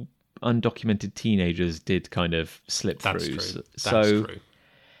 two undocumented teenagers did kind of slip That's through. true. So That's true.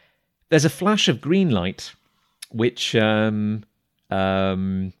 there's a flash of green light, which Jeff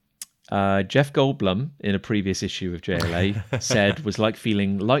Goldblum in a previous issue of JLA said was like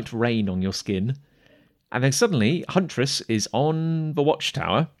feeling light rain on your skin. And then suddenly, Huntress is on the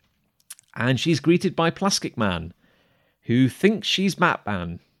watchtower, and she's greeted by Plastic Man, who thinks she's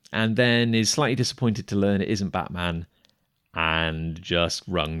Batman, and then is slightly disappointed to learn it isn't Batman, and just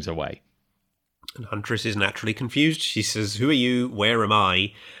runs away. And Huntress is naturally confused. She says, "Who are you? Where am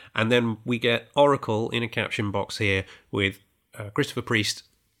I?" And then we get Oracle in a caption box here with Christopher Priest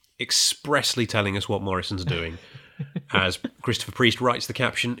expressly telling us what Morrison's doing. As Christopher Priest writes the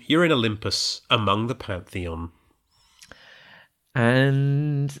caption, "You're in Olympus, among the Pantheon."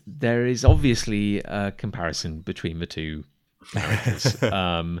 And there is obviously a comparison between the two characters.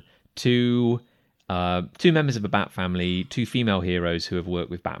 Two members of a Bat family, two female heroes who have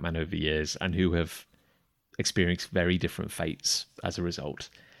worked with Batman over the years and who have experienced very different fates as a result.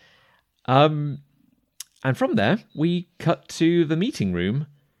 And from there, we cut to the meeting room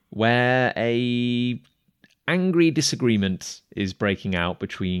where a angry disagreement is breaking out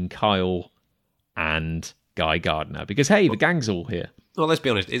between Kyle and Guy Gardner. Because, hey, the gang's all here. Well, let's be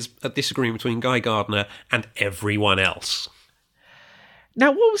honest, it's a disagreement between Guy Gardner and everyone else.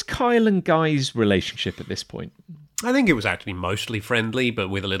 Now, what was Kyle and Guy's relationship at this point? I think it was actually mostly friendly, but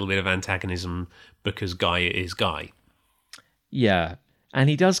with a little bit of antagonism because Guy is Guy. Yeah, and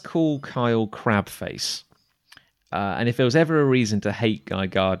he does call Kyle Crabface. And if there was ever a reason to hate Guy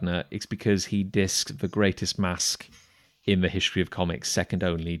Gardner, it's because he dissed the greatest mask in the history of comics, second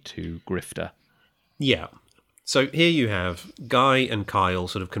only to Grifter. Yeah. So here you have Guy and Kyle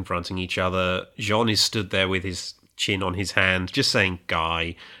sort of confronting each other. Jean is stood there with his chin on his hand, just saying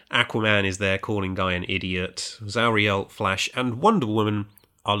Guy. Aquaman is there calling Guy an idiot. Zauriel, Flash, and Wonder Woman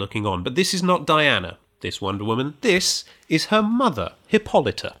are looking on. But this is not Diana, this Wonder Woman. This is her mother,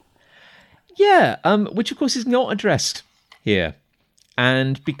 Hippolyta. Yeah, which of course is not addressed here.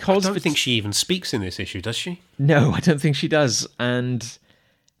 And because... I don't think she even speaks in this issue, does she? No, I don't think she does. And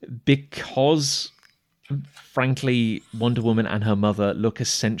because, frankly, Wonder Woman and her mother look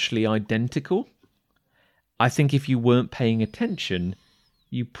essentially identical, I think if you weren't paying attention,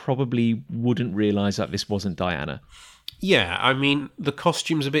 you probably wouldn't realise that this wasn't Diana. Yeah, I mean, the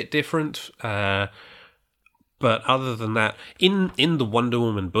costume's a bit different. But other than that, in the Wonder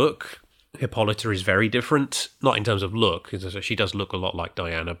Woman book, Hippolyta is very different. Not in terms of look, because she does look a lot like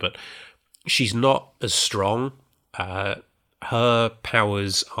Diana, but she's not as strong. Her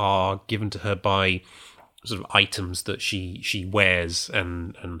powers are given to her by sort of items that she wears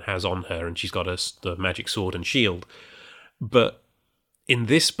and has on her, and she's got the magic sword and shield. But in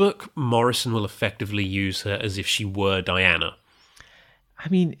this book, Morrison will effectively use her as if she were Diana. I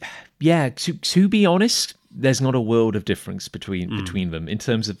mean, yeah, to be honest, there's not a world of difference between them in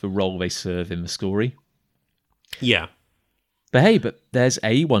terms of the role they serve in the story. Yeah. But hey, there's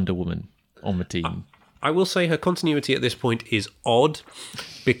a Wonder Woman on the team. I will say her continuity at this point is odd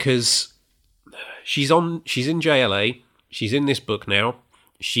because she's in JLA, she's in this book now,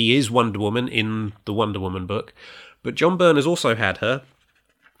 she is Wonder Woman in the Wonder Woman book, but John Byrne has also had her,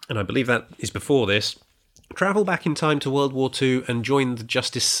 and I believe that is before this, travel back in time to World War II and join the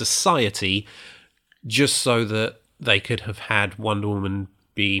Justice Society just so that they could have had Wonder Woman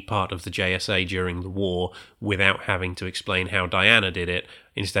be part of the JSA during the war without having to explain how Diana did it.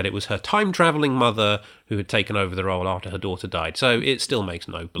 Instead, it was her time-travelling mother who had taken over the role after her daughter died. So it still makes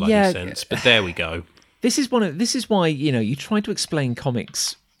no bloody sense, but there we go. This is why, you try to explain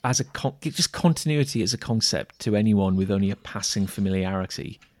comics as just continuity as a concept to anyone with only a passing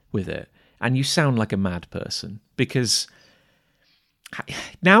familiarity with it, and you sound like a mad person, because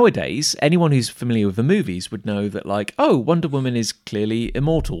nowadays, anyone who's familiar with the movies would know that, like, oh, Wonder Woman is clearly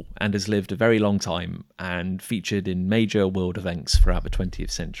immortal and has lived a very long time and featured in major world events throughout the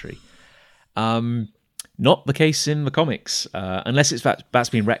 20th century. Not the case in the comics, unless that's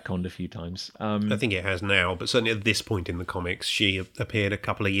been retconned a few times. I think it has now, but certainly at this point in the comics, she appeared a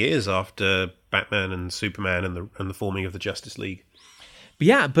couple of years after Batman and Superman and the forming of the Justice League.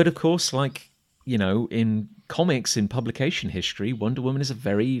 But of course, like, in comics, in publication history, Wonder Woman is a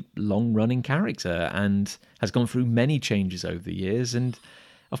very long-running character and has gone through many changes over the years, and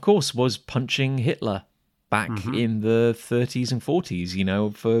of course was punching Hitler back in the 30s and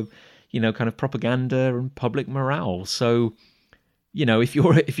 40s, for kind of propaganda and public morale. So, if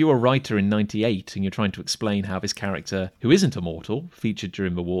you're a writer in '98 and you're trying to explain how this character, who isn't immortal, featured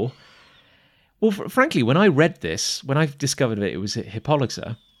during the war, well, frankly, when I read this, when I discovered that it was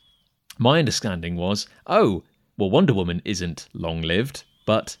Hippolyta, my understanding was, oh, well, Wonder Woman isn't long-lived,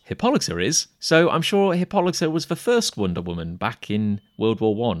 but Hippolyta is. So I'm sure Hippolyta was the first Wonder Woman back in World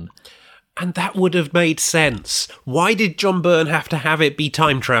War One. And that would have made sense. Why did John Byrne have to have it be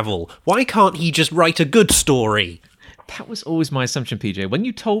time travel? Why can't he just write a good story? That was always my assumption, PJ. When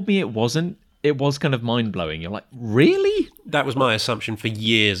you told me it wasn't, it was kind of mind-blowing. You're like, really? That was my assumption for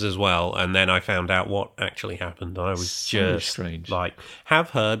years as well, and then I found out what actually happened. I was So just strange. like,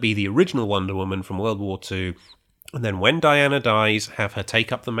 have her be the original Wonder Woman from World War II, and then when Diana dies, have her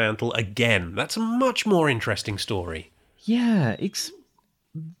take up the mantle again. That's a much more interesting story. Yeah, it's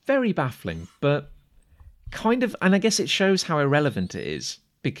very baffling, but kind of, and I guess it shows how irrelevant it is,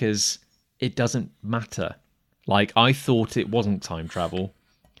 because it doesn't matter. Like, I thought it wasn't time travel,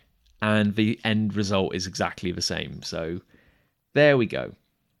 and the end result is exactly the same. So, there we go.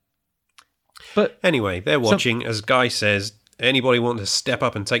 But anyway, they're watching, as Guy says, anybody want to step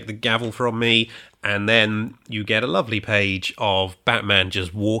up and take the gavel from me? And then you get a lovely page of Batman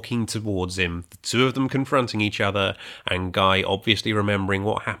just walking towards him, the two of them confronting each other, and Guy obviously remembering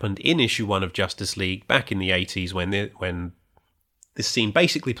what happened in issue 1 of Justice League back in the 80s when this scene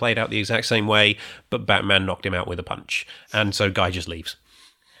basically played out the exact same way, but Batman knocked him out with a punch. And so Guy just leaves.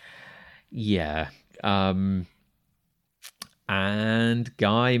 yeah. And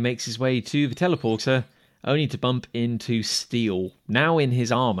Guy makes his way to the teleporter, only to bump into Steel, now in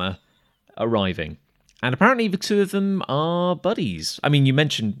his armor, arriving. And apparently the two of them are buddies. I mean, you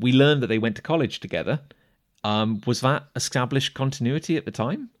mentioned, we learned that they went to college together. Was that established continuity at the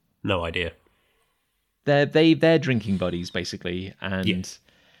time? No idea. They're drinking buddies, basically. And Yeah.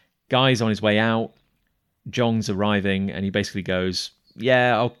 Guy's on his way out. Jong's arriving, and he basically goes,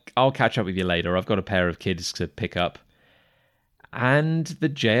 yeah, I'll catch up with you later. I've got a pair of kids to pick up. And the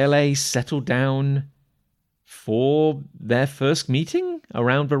JLA settled down for their first meeting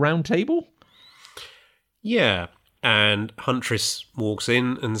around the round table. Yeah, and Huntress walks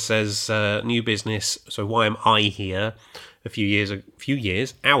in and says, new business, so why am I here? A few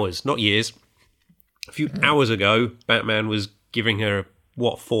hours ago, Batman was giving her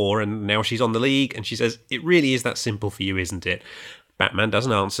what for, and now she's on the League, and she says, it really is that simple for you, isn't it? Batman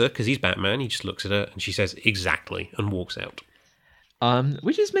doesn't answer, because he's Batman, he just looks at her, and she says, exactly, and walks out.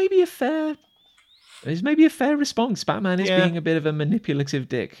 Which is maybe a fair response. Batman is being a bit of a manipulative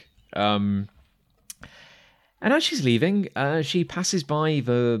dick. And as she's leaving, she passes by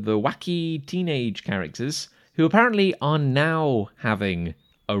the wacky teenage characters who apparently are now having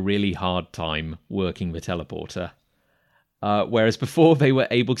a really hard time working the teleporter. Whereas before they were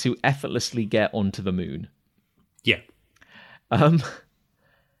able to effortlessly get onto the moon. Yeah.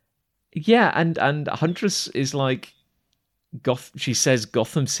 Yeah, and Huntress is like, she says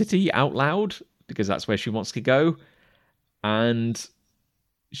Gotham City out loud, because that's where she wants to go. And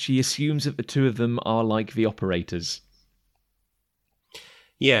she assumes that the two of them are like the operators.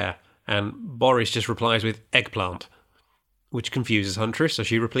 Yeah, and Boris just replies with eggplant, which confuses Huntress, so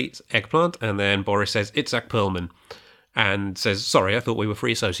she repeats eggplant, and then Boris says, it's Zach Perlman, and says, sorry, I thought we were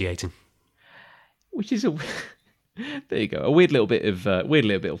free associating. Which is there you go, a weird little bit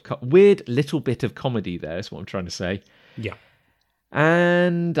of comedy there, is what I'm trying to say. Yeah.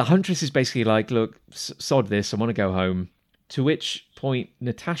 And the Huntress is basically like, look, sod this, I want to go home. To which point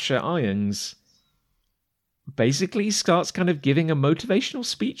Natasha Irons basically starts kind of giving a motivational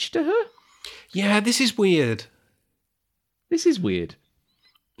speech to her. Yeah, this is weird.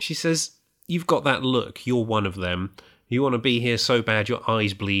 She says, you've got that look, you're one of them. You want to be here so bad your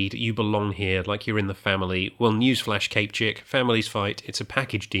eyes bleed, you belong here like you're in the family. Well, newsflash, Cape Chick, families fight, it's a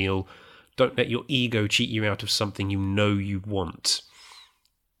package deal. Don't let your ego cheat you out of something you know you want.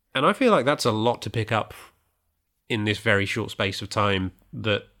 And I feel like that's a lot to pick up in this very short space of time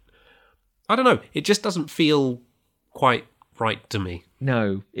that, I don't know, it just doesn't feel quite right to me.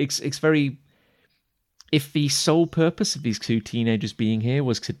 No, it's very... If the sole purpose of these two teenagers being here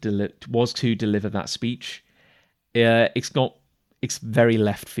was to deliver that speech, it's very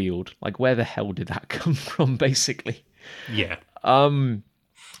left field. Like, where the hell did that come from, basically? Yeah.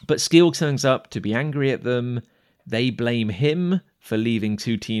 But Steel turns up to be angry at them. They blame him for leaving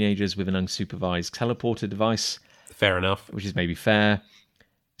two teenagers with an unsupervised teleporter device. Fair enough. Which is maybe fair.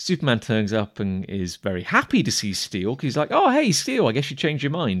 Superman turns up and is very happy to see Steel, because he's like, oh, hey, Steel, I guess you changed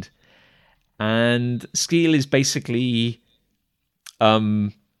your mind. And Steel is basically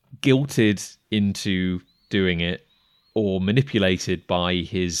guilted into doing it, or manipulated by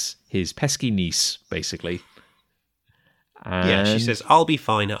his his pesky niece, basically. And Yeah, she says, I'll be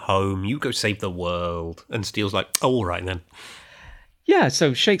fine at home. You go save the world. And Steel's like, oh, all right then. yeah,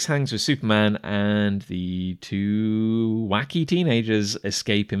 so shakes hands with Superman, and the two wacky teenagers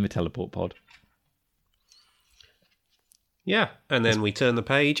escape in the teleport pod. Yeah, and then we turn the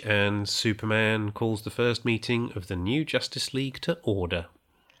page, and Superman calls the first meeting of the new Justice League to order.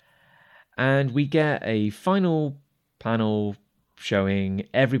 And we get a final panel showing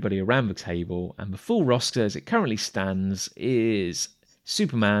everybody around the table, and the full roster as it currently stands is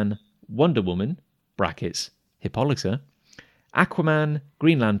Superman, Wonder Woman, brackets, Hippolyta, Aquaman,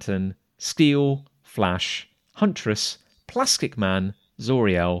 Green Lantern, Steel, Flash, Huntress, Plastic Man,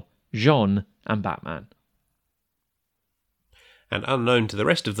 Zor-El, Jean, and Batman. And unknown to the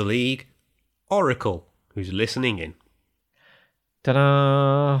rest of the League, Oracle, who's listening in.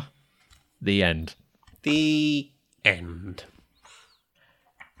 Ta-da! The end. The end.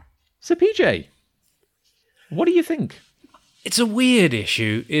 So, PJ, what do you think? It's a weird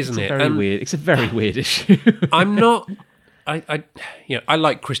issue, isn't it? It's a very weird issue. I'm not... I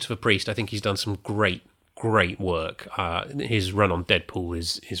like Christopher Priest. I think he's done some great work. His run on Deadpool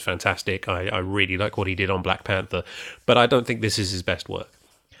is fantastic. I really like what he did on Black Panther, but I don't think this is his best work.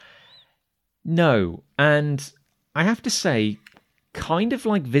 No, and I have to say, kind of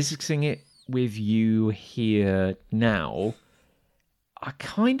like visiting it with you here now, I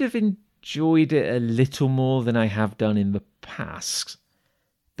kind of enjoyed it a little more than I have done in the past.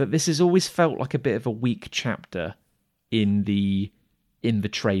 But this has always felt like a bit of a weak chapter in the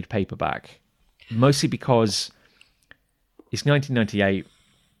trade paperback. Mostly because it's 1998.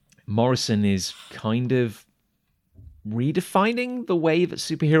 Morrison is kind of redefining the way that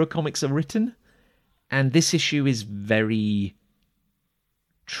superhero comics are written. And this issue is very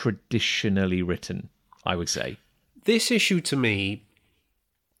traditionally written, I would say. This issue to me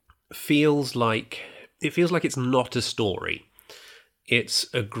feels like it's not a story. It's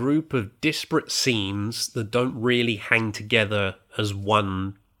a group of disparate scenes that don't really hang together as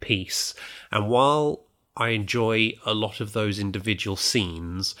one piece. And while I enjoy a lot of those individual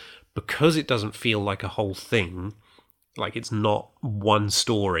scenes, because it doesn't feel like a whole thing, like it's not one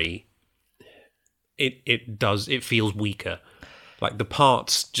story, it feels weaker. Like the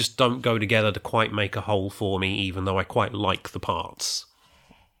parts just don't go together to quite make a whole for me, even though I quite like the parts.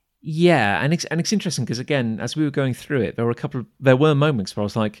 Yeah, and it's interesting because again, as we were going through it, there were moments where I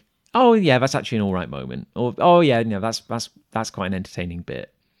was like, "Oh yeah, that's actually an all right moment," or "Oh yeah, no, that's quite an entertaining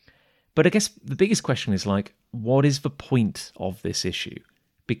bit." But I guess the biggest question is like, what is the point of this issue?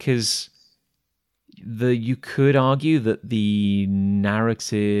 Because you could argue that the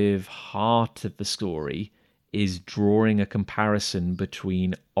narrative heart of the story is drawing a comparison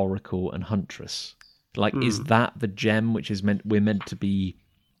between Oracle and Huntress. Like, is that the gem which is we're meant to be?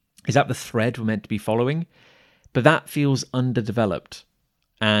 Is that the thread we're meant to be following? But that feels underdeveloped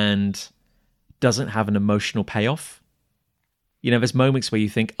and doesn't have an emotional payoff. You know, there's moments where you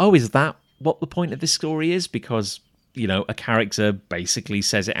think, oh, is that what the point of this story is? Because, you know, a character basically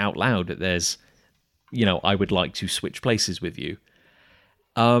says it out loud that there's, you know, I would like to switch places with you.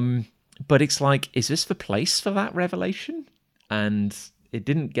 But it's like, is this the place for that revelation? And it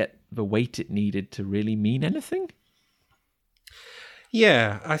didn't get the weight it needed to really mean anything.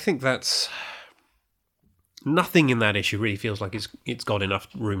 Yeah, I think that's... Nothing in that issue really feels like it's got enough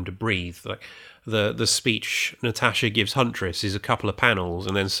room to breathe. Like the speech Natasha gives Huntress is a couple of panels,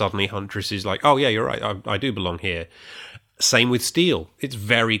 and then suddenly Huntress is like, "Oh yeah, you're right. I do belong here." Same with Steel. It's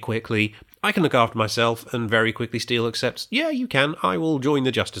very quickly, I can look after myself, and very quickly Steel accepts, "Yeah, you can. I will join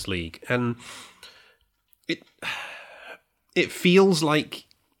the Justice League." And it feels like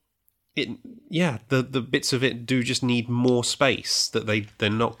the bits of it do just need more space that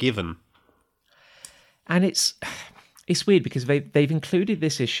they're not given. And it's weird because they've included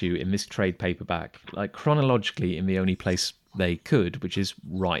this issue in this trade paperback, like chronologically in the only place they could, which is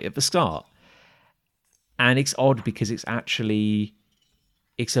right at the start. And it's odd because it's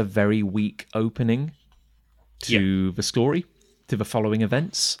a very weak opening to the story, to the following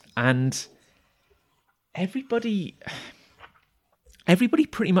events. And everybody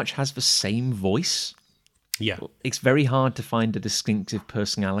pretty much has the same voice. Yeah. It's very hard to find a distinctive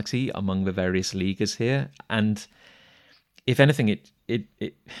personality among the various leaguers here. And if anything, it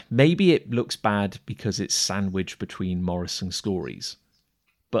maybe it looks bad because it's sandwiched between Morrison stories.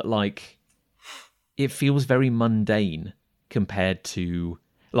 But like, it feels very mundane compared to,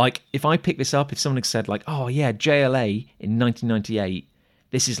 like, if I pick this up, if someone had said like, oh yeah, JLA in 1998,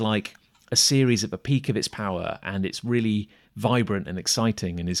 this is like a series at the peak of its power and it's really vibrant and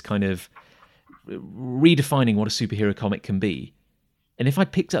exciting and is kind of redefining what a superhero comic can be, And if I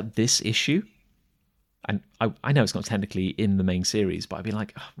picked up this issue, and I know it's not technically in the main series, but I'd be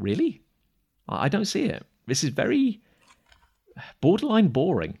like, oh, really? I don't see it. This is very borderline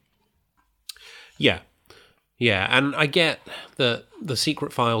boring. Yeah. Yeah, and I get that the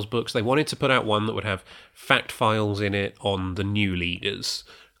Secret Files books, they wanted to put out one that would have fact files in it on the new leaders,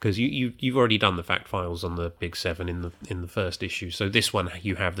 because you've already done the fact files on the Big Seven in the first issue. So this one,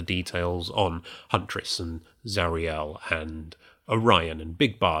 you have the details on Huntress and Zariel and Orion and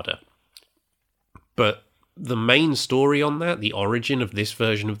Big Barda. But the main story on that, the origin of this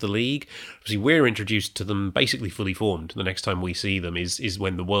version of the League, obviously we're introduced to them basically fully formed. The next time we see them is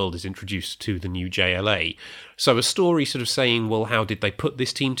when the world is introduced to the new JLA. So a story sort of saying, well, how did they put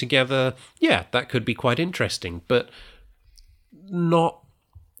this team together? Yeah, that could be quite interesting, but not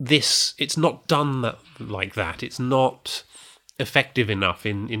this. It's not done like that. It's not effective enough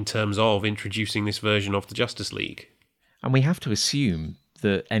in terms of introducing this version of the Justice League. And we have to assume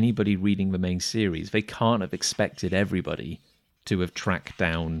that anybody reading the main series, they can't have expected everybody to have tracked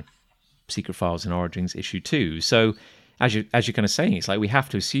down Secret Files and Origins issue 2. So as you're kind of saying, it's like we have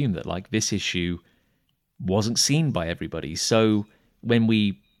to assume that like this issue wasn't seen by everybody. So when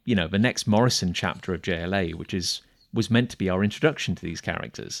we, the next Morrison chapter of JLA, which was meant to be our introduction to these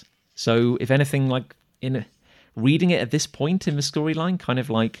characters. So if anything, like reading it at this point in the storyline kind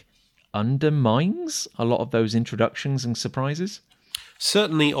of like undermines a lot of those introductions and surprises.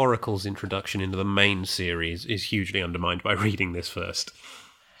 Certainly Oracle's introduction into the main series is hugely undermined by reading this first.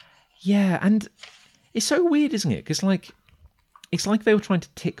 Yeah, and it's so weird, isn't it? Because it's like they were trying to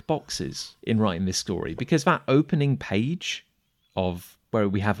tick boxes in writing this story, because that opening page of where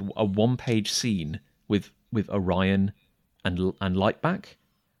we have a one-page scene with Orion and Lightback.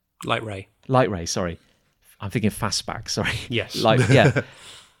 Light Ray, sorry. I'm thinking Fastback, sorry. Yes.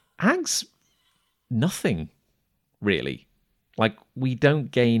 Adds nothing, really. Like, we don't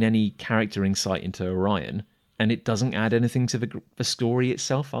gain any character insight into Orion, and it doesn't add anything to the story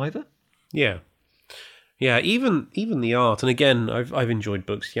itself either. Yeah. Yeah, even the art, and again, I've enjoyed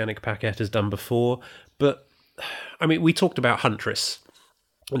books Yannick Paquette has done before, but, I mean, we talked about Huntress,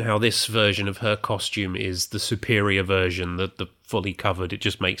 and how this version of her costume is the superior version, the fully covered, it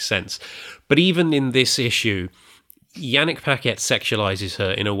just makes sense. But even in this issue, Yannick Paquette sexualizes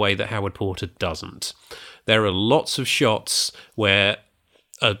her in a way that Howard Porter doesn't. There are lots of shots where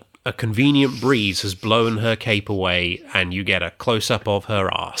a convenient breeze has blown her cape away and you get a close-up of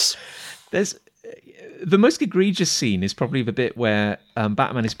her ass. The most egregious scene is probably the bit where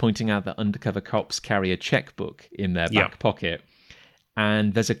Batman is pointing out that undercover cops carry a checkbook in their back pocket.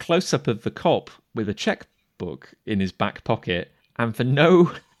 And there's a close-up of the cop with a checkbook in his back pocket. And for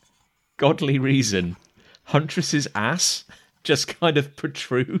no godly reason, Huntress's ass just kind of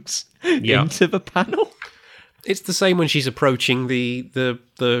protrudes into the panel. It's the same when she's approaching the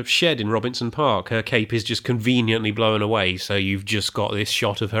shed in Robinson Park. Her cape is just conveniently blown away, so you've just got this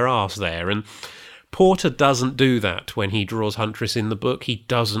shot of her arse there. And Porter doesn't do that when he draws Huntress in the book. He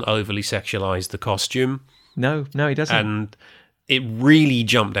doesn't overly sexualize the costume. No, he doesn't. And it really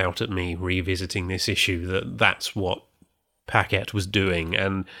jumped out at me revisiting this issue that that's what Paquette was doing,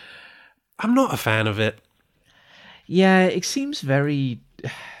 and I'm not a fan of it. Yeah, it seems very...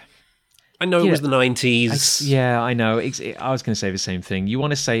 I know it was the 90s. I know. I was going to say the same thing. You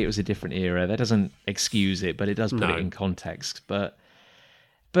want to say it was a different era. That doesn't excuse it, but it does put it in context. But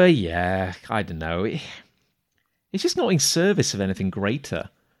yeah, I don't know. It's just not in service of anything greater.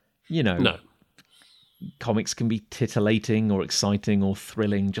 No. Comics can be titillating or exciting or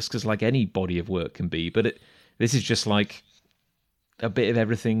thrilling just because like any body of work can be. But this is just like a bit of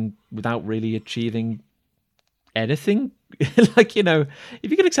everything without really achieving anything. Like, if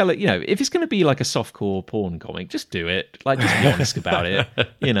you're going to tell it, if it's going to be like a softcore porn comic, just do it. Like, just be honest about it.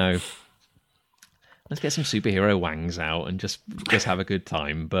 Let's get some superhero wangs out and just have a good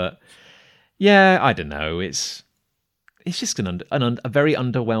time. But yeah, I don't know. It's just a very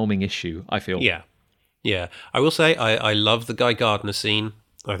underwhelming issue, I feel. Yeah. I will say I love the Guy Gardner scene.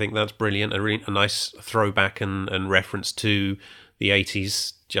 I think that's brilliant. A nice throwback and reference to the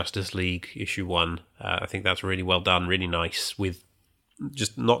 80s Justice League issue 1. I think that's really well done, really nice, with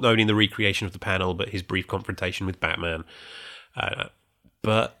just not only the recreation of the panel, but his brief confrontation with Batman.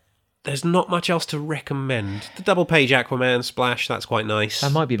 But there's not much else to recommend. The double-page Aquaman splash, that's quite nice.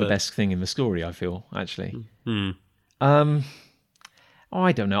 That might be the best thing in the story, I feel, actually.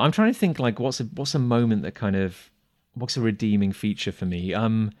 I don't know. I'm trying to think, like, what's a moment that kind of... What's a redeeming feature for me?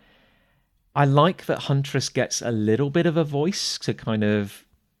 I like that Huntress gets a little bit of a voice to kind of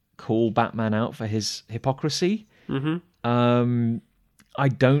call Batman out for his hypocrisy. I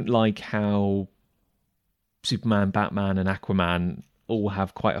don't like how Superman, Batman, and Aquaman all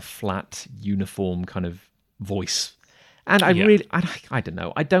have quite a flat, uniform kind of voice. And I don't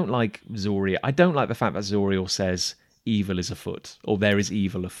know. I don't like Zoriel. I don't like the fact that Zoriel says evil is afoot, or there is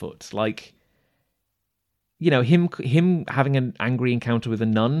evil afoot. Like, him having an angry encounter with a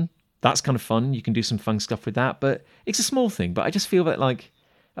nun, that's kind of fun. You can do some fun stuff with that, but it's a small thing. But I just feel that, like,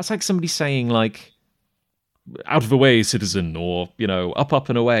 that's like somebody saying, like, out of the way, citizen, or, up, up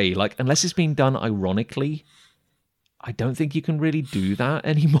and away. Like, unless it's being done ironically, I don't think you can really do that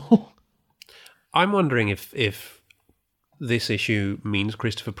anymore. I'm wondering if this issue means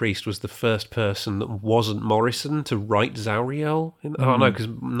Christopher Priest was the first person that wasn't Morrison to write Zauriel. Oh,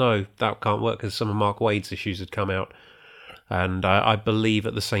 no, that can't work because some of Mark Waid's issues had come out. And I believe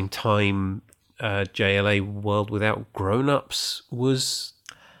at the same time, JLA World Without Grown-Ups was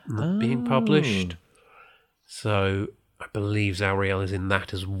being published. So I believe Zauriel is in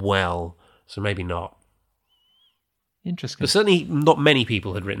that as well. So maybe not. Interesting. But certainly not many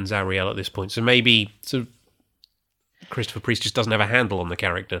people had written Zauriel at this point. So maybe Christopher Priest just doesn't have a handle on the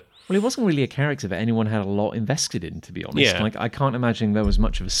character. Well, it wasn't really a character that anyone had a lot invested in, to be honest. Yeah. Like, I can't imagine there was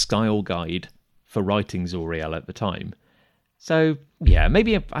much of a style guide for writing Zoriel at the time. So, yeah,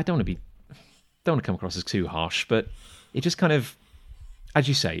 maybe I don't want to come across as too harsh, but it just kind of, as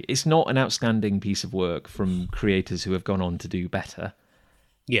you say, it's not an outstanding piece of work from creators who have gone on to do better.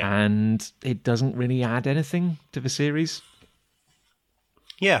 Yeah. And it doesn't really add anything to the series.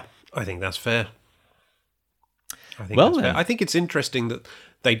 Yeah, I think that's fair. I think it's interesting that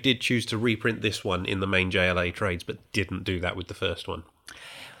they did choose to reprint this one in the main JLA trades, but didn't do that with the first one.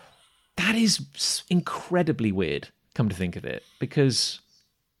 That is incredibly weird, come to think of it, because,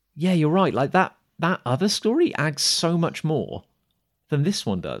 yeah, you're right. Like, that other story adds so much more than this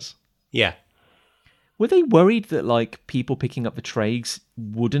one does. Yeah. Were they worried that, like, people picking up the trades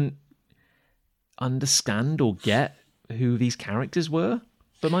wouldn't understand or get who these characters were?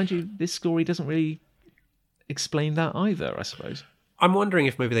 But mind you, this story doesn't really explain that either, I suppose. I'm wondering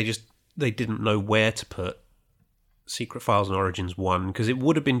if maybe they didn't know where to put Secret Files and Origins 1, because it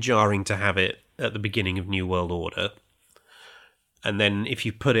would have been jarring to have it at the beginning of New World Order. And then if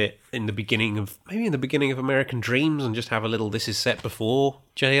you put it in the beginning of American Dreams and just have a little "this is set before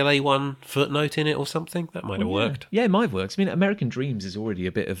JLA 1" footnote in it or something, that might have worked. Yeah, it might have worked. I mean, American Dreams is already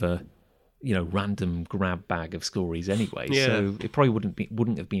a bit of a, random grab bag of stories anyway, so it probably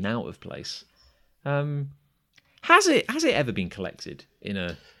wouldn't have been out of place. Has it ever been collected in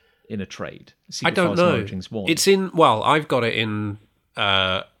a trade? I don't know. It's in. Well, I've got it in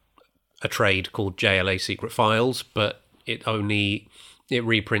a trade called JLA Secret Files, but it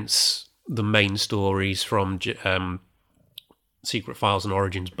reprints the main stories from Secret Files and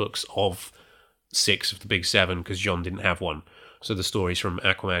Origins books of 6 of the big 7 because John didn't have one. So the stories from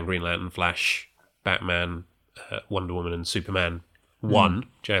Aquaman, Green Lantern, Flash, Batman, Wonder Woman, and Superman. One,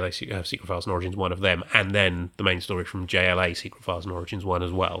 JLA Secret Files and Origins, one of them, and then the main story from JLA Secret Files and Origins 1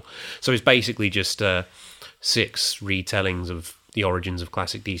 as well. So it's basically just 6 retellings of the origins of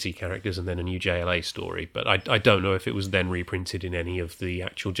classic DC characters and then a new JLA story. But I don't know if it was then reprinted in any of the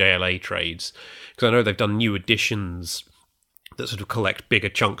actual JLA trades, because I know they've done new editions that sort of collect bigger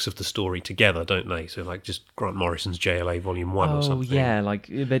chunks of the story together, don't they? So like just Grant Morrison's JLA Volume 1 or something. like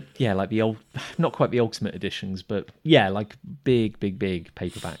the old, not quite the Ultimate editions, but yeah, like big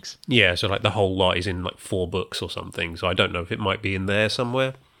paperbacks. Yeah, so like the whole lot is in like 4 books or something. So I don't know if it might be in there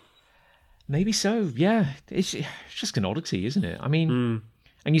somewhere. Maybe so, yeah. It's just an oddity, isn't it? I mean,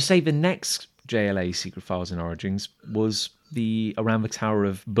 and you say the next JLA Secret Files and Origins was the Around the Tower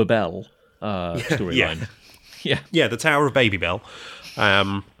of Babel storyline. Yeah, the Tower of Babybel.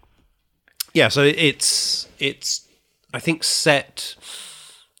 So it's I think set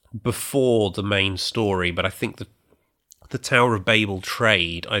before the main story, but I think the Tower of Babel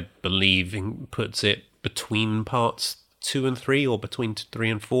trade, I believe, puts it between parts 2 and 3, or between 3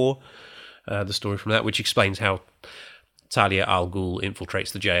 and 4. The story from that, which explains how Talia al Ghul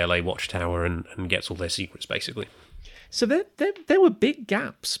infiltrates the JLA watchtower and gets all their secrets, basically. So there were big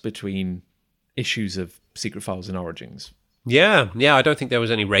gaps between issues of Secret Files and Origins. Yeah, I don't think there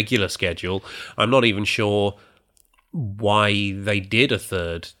was any regular schedule. I'm not even sure why they did a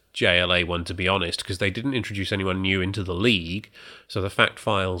third JLA one, to be honest, because they didn't introduce anyone new into the League. So the fact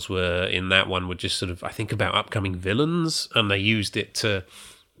files were in that one were just sort of, I think, about upcoming villains, and they used it to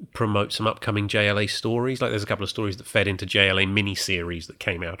promote some upcoming JLA stories. Like there's a couple of stories that fed into JLA miniseries that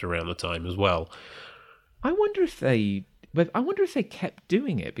came out around the time as well. I wonder if they kept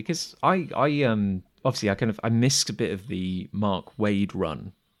doing it, because I obviously I missed a bit of the Mark Waid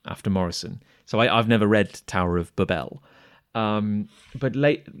run after Morrison, so I've never read Tower of Babel, But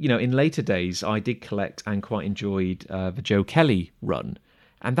in later days, I did collect and quite enjoyed the Joe Kelly run,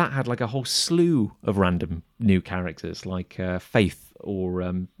 and that had like a whole slew of random new characters, like Faith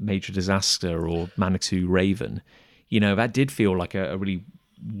or Major Disaster or Manitou Raven. That did feel like a really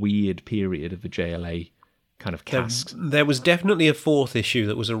weird period of the JLA kind of cast. There was definitely a fourth issue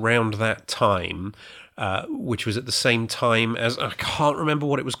that was around that time, which was at the same time as, I can't remember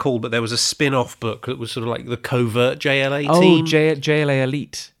what it was called, but there was a spin-off book that was sort of like the covert JLA team. JLA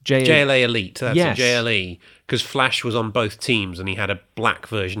Elite. JLA Elite, that's yes. it, JLE, because Flash was on both teams and he had a black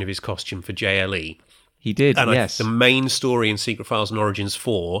version of his costume for JLE. He did, and yes. The main story in Secret Files and Origins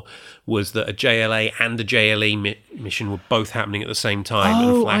 4 was that a JLA and a JLE mission were both happening at the same time,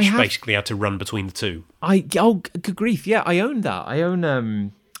 and Flash basically had to run between the two. Good grief! Yeah, I own that.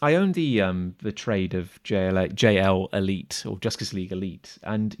 I own the trade of JL Elite or Justice League Elite,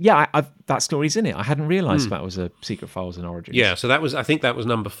 and yeah, that story's in it. I hadn't realised that was a Secret Files and Origins. Yeah, so I think that was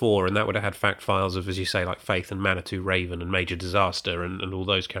number 4, and that would have had fact files of, as you say, like Faith and Manitou Raven and Major Disaster and all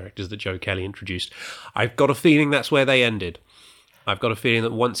those characters that Joe Kelly introduced. I've got a feeling that's where they ended. I've got a feeling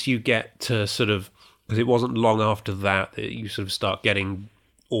that once you get to sort of, because it wasn't long after that you sort of start getting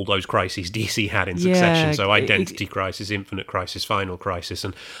all those crises DC had in succession. So Identity Crisis, Infinite Crisis, Final Crisis,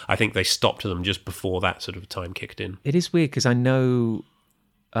 and I think they stopped them just before that sort of time kicked in. It is weird because I know,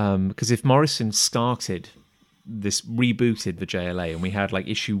 because if Morrison rebooted the JLA and we had like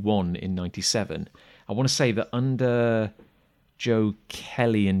issue 1 in 97, I want to say that under Joe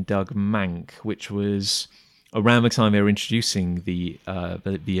Kelly and Doug Mank, which was around the time they were introducing the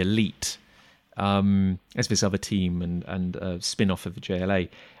Elite, as this other team and spin-off of the JLA,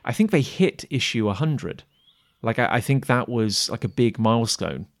 I think they hit issue 100. Like, I think that was like a big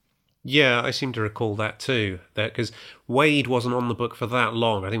milestone. Yeah, I seem to recall that too. Because Wade wasn't on the book for that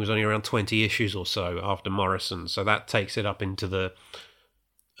long. I think it was only around 20 issues or so after Morrison. So that takes it up into the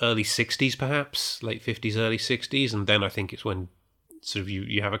early 60s, perhaps, late 50s, early 60s. And then I think it's when sort of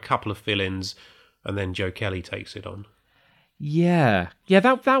you have a couple of fill-ins and then Joe Kelly takes it on. Yeah,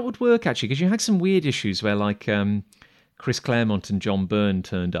 that would work actually, because you had some weird issues where like Chris Claremont and John Byrne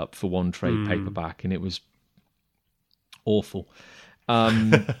turned up for one trade paperback, and it was awful.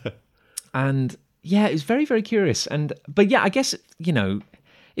 And yeah, it was very, very curious. But yeah, I guess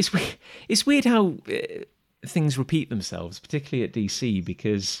it's weird how things repeat themselves, particularly at DC,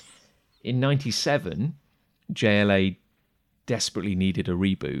 because in '97 JLA desperately needed a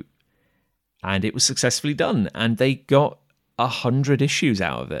reboot, and it was successfully done, and they got 100 issues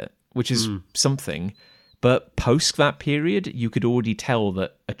out of it, which is something. But post that period, you could already tell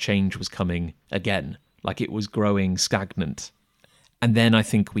that a change was coming again. Like, it was growing stagnant. And then I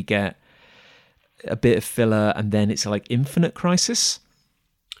think we get a bit of filler, and then it's like Infinite Crisis.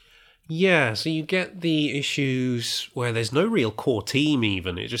 Yeah, so you get the issues where there's no real core team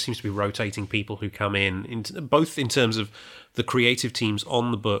even. It just seems to be rotating people who come in both in terms of the creative teams on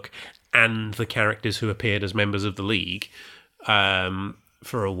the book and the characters who appeared as members of the League.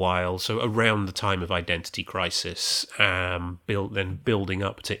 For a while, so around the time of Identity Crisis, building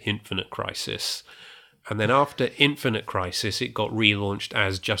up to Infinite Crisis. And then after Infinite Crisis, it got relaunched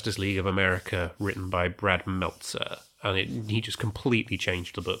as Justice League of America, written by Brad Meltzer. And he just completely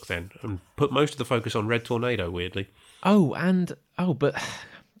changed the book then, and put most of the focus on Red Tornado, weirdly. But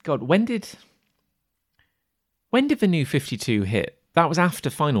God, when did the New 52 hit? That was after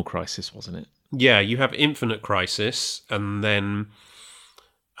Final Crisis, wasn't it? Yeah, you have Infinite Crisis, and then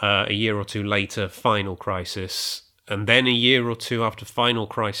a year or two later, Final Crisis, and then a year or two after Final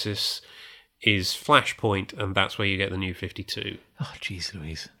Crisis is Flashpoint, and that's where you get the New 52. Oh, jeez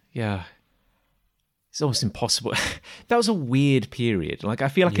Louise. Yeah. It's almost impossible. That was a weird period. Like, I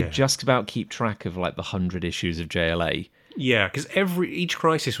feel like I could just about keep track of like the 100 issues of JLA. Yeah, because each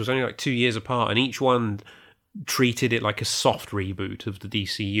crisis was only like 2 years apart, and each one treated it like a soft reboot of the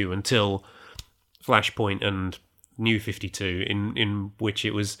DCU until Flashpoint and New 52, in which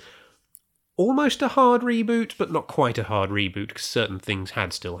it was almost a hard reboot, but not quite a hard reboot, because certain things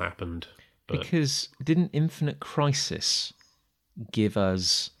had still happened. Because didn't Infinite Crisis give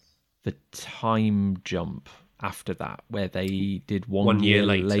us the time jump after that, where they did one year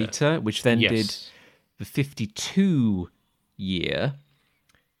later, which then did the 52 year,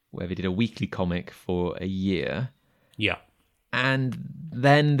 where they did a weekly comic for a year. Yeah. And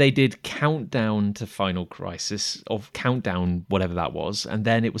then they did Countdown to Final Crisis, or Countdown, whatever that was, and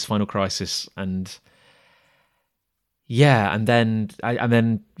then it was Final Crisis, and I think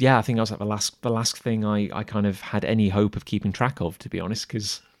that was like the last thing I kind of had any hope of keeping track of, to be honest,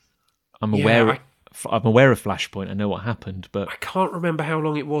 because I'm aware I'm aware of Flashpoint. I know what happened, but I can't remember how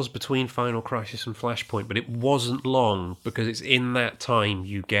long it was between Final Crisis and Flashpoint, but it wasn't long, because it's in that time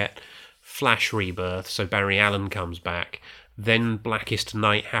you get Flash Rebirth, so Barry Allen comes back. Then Blackest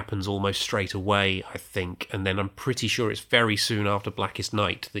Night happens almost straight away, I think, and then I'm pretty sure it's very soon after Blackest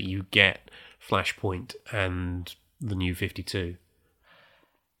Night that you get Flashpoint and the New 52.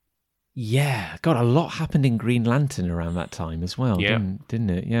 yeah, God, a lot happened in Green Lantern around that time as well, Yeah. didn't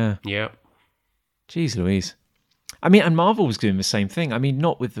it? Yeah. Yeah. Jeez Louise. I mean, and Marvel was doing the same thing. I mean,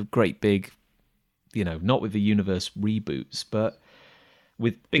 not with the great big, not with the universe reboots, but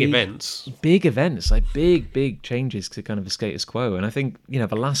with Big events. Big events, like big changes to kind of the status quo. And I think, the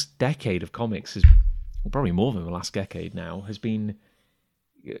last decade of comics is, well, probably more than the last decade now, has been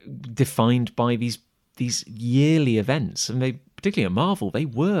defined by these yearly events. And they, particularly at Marvel, they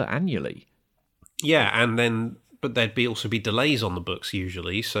were annually. Yeah, and then, but there'd also be delays on the books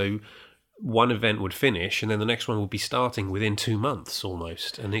usually, so one event would finish and then the next one would be starting within 2 months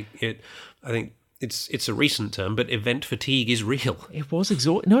almost. And I think it's a recent term, but event fatigue is real. It was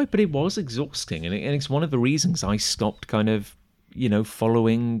No, but it was exhausting, and it's one of the reasons I stopped kind of,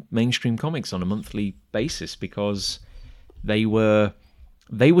 following mainstream comics on a monthly basis, because they were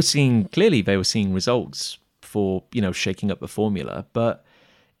seeing results for, shaking up the formula, but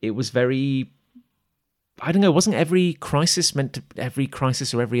it was very, I don't know, wasn't every crisis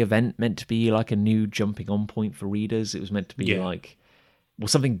or every event meant to be like a new jumping on point for readers? It was meant to be like, well,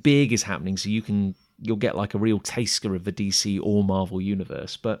 something big is happening, so you'll get like a real taster of the DC or Marvel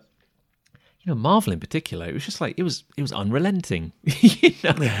universe. But Marvel in particular, it was just like it was unrelenting,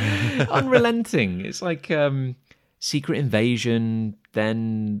 unrelenting. It's like Secret Invasion,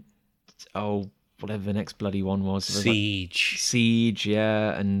 then whatever the next bloody one was, Siege,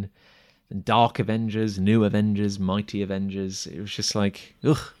 yeah, and Dark Avengers, New Avengers, Mighty Avengers. It was just like,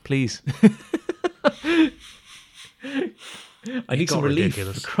 ugh, please. I need some relief.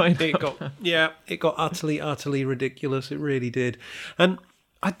 It got utterly ridiculous. It really did. And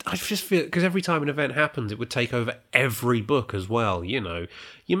I just feel, because every time an event happens, it would take over every book as well. You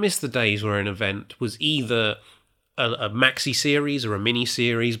miss the days where an event was either a maxi series or a mini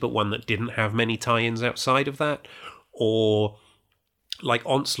series, but one that didn't have many tie-ins outside of that, or like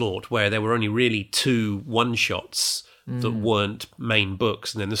Onslaught, where there were only really 2 one-shots that weren't main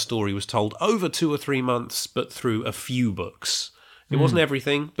books, and then the story was told over 2 or 3 months, but through a few books. It wasn't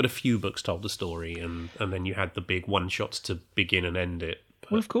everything, but a few books told the story, and then you had the big one-shots to begin and end it.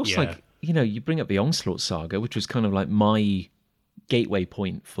 But, well, of course, you bring up the Onslaught saga, which was kind of like my gateway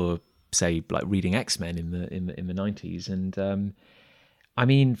point for, say, like reading X-Men in the 90s, and I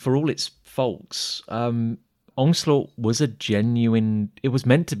mean, for all its faults, Onslaught was it was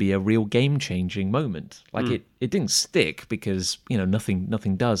meant to be a real game-changing moment. Like it didn't stick because,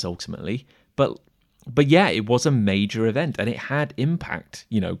 nothing does ultimately. But yeah, it was a major event, and it had impact,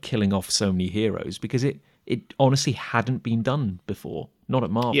 killing off so many heroes, because it honestly hadn't been done before. Not at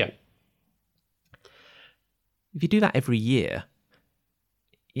Marvel. Yeah. If you do that every year,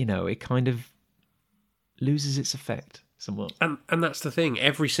 it kind of loses its effect somewhat. And that's the thing.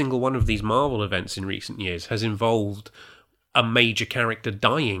 Every single one of these Marvel events in recent years has involved a major character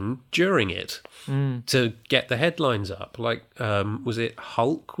dying during it to get the headlines up. Like, was it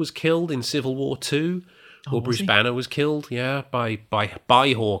Hulk was killed in Civil War 2? Or Bruce Banner was killed, by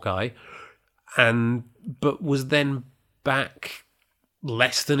Hawkeye, but was then back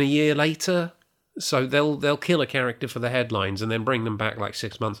less than a year later. So they'll kill a character for the headlines and then bring them back like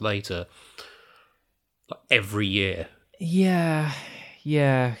 6 months later, like every year. Yeah,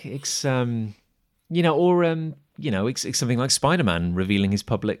 it's it's something like Spider-Man revealing his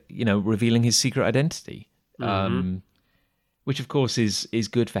revealing his secret identity, which of course is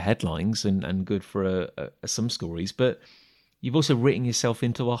good for headlines and good for some stories, but you've also written yourself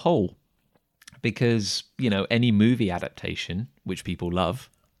into a hole, because any movie adaptation, which people love,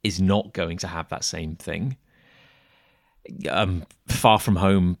 is not going to have that same thing. Far From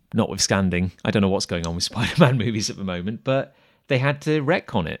Home notwithstanding, I don't know what's going on with Spider-Man movies at the moment, but they had to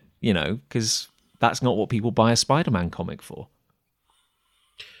retcon it, because that's not what people buy a Spider-Man comic for.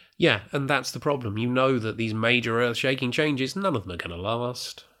 Yeah, and that's the problem. That these major earth-shaking changes, none of them are going to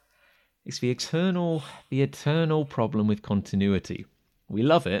last. It's the eternal problem with continuity. We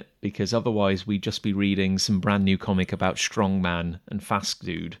love it because otherwise we'd just be reading some brand new comic about Strongman and Fast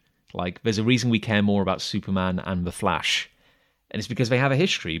Dude. Like, there's a reason we care more about Superman and The Flash, and it's because they have a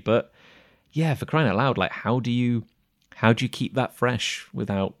history. But yeah, for crying out loud, like, how do you keep that fresh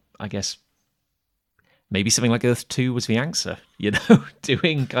without, I guess, maybe something like Earth 2 was the answer,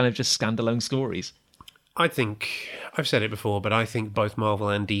 doing kind of just standalone stories. I think, I've said it before, but I think both Marvel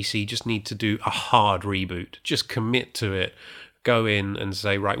and DC just need to do a hard reboot. Just commit to it. Go in and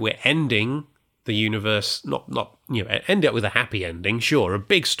say, right, we're ending the universe, end it with a happy ending, sure, a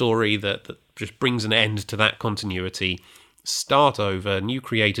big story that just brings an end to that continuity. Start over, new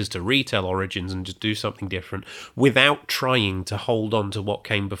creators to retell origins and just do something different without trying to hold on to what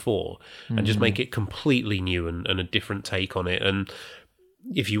came before and just make it completely new and a different take on it. And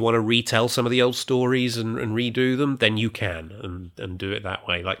if you want to retell some of the old stories and redo them, then you can and do it that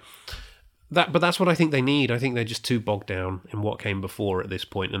way. Like that, but that's what I think they need. I think they're just too bogged down in what came before at this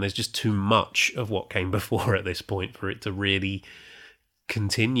point, and there's just too much of what came before at this point for it to really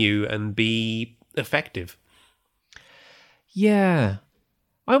continue and be effective. Yeah.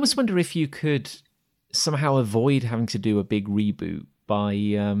 I almost wonder if you could somehow avoid having to do a big reboot by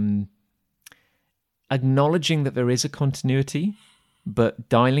acknowledging that there is a continuity, but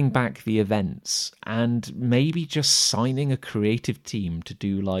dialing back the events and maybe just signing a creative team to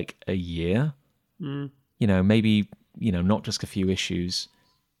do like a year. Maybe, not just a few issues,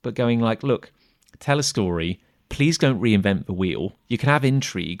 but going like, look, tell a story. Please don't reinvent the wheel. You can have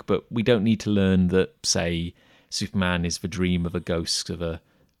intrigue, but we don't need to learn that, say, Superman is the dream of a ghost of a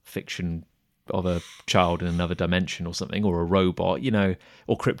fiction of a child in another dimension or something, or a robot,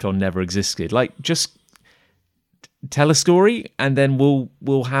 or Krypton never existed. Like, just tell a story, and then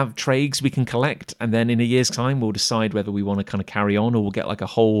we'll have trades we can collect, and then in a year's time we'll decide whether we want to kind of carry on, or we'll get like a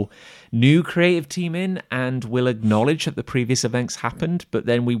whole new creative team in, and we'll acknowledge that the previous events happened, but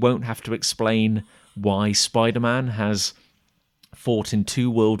then we won't have to explain why Spider-Man has fought in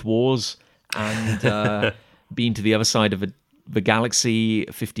 2 world wars and been to the other side of the galaxy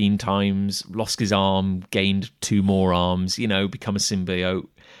 15 times, lost his arm, gained 2 more arms, become a symbiote.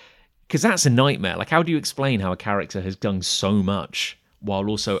 Because that's a nightmare. Like, how do you explain how a character has done so much while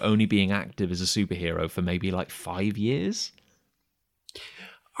also only being active as a superhero for maybe like 5 years?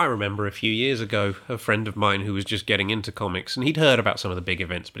 I remember a few years ago, a friend of mine who was just getting into comics, and he'd heard about some of the big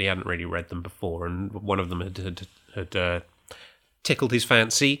events, but he hadn't really read them before, and one of them had tickled his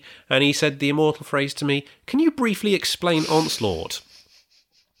fancy, and he said the immortal phrase to me, "Can you briefly explain Onslaught?"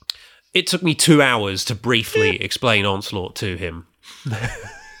 It took me 2 hours to briefly explain Onslaught to him.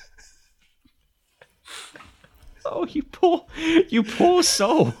 Oh, you poor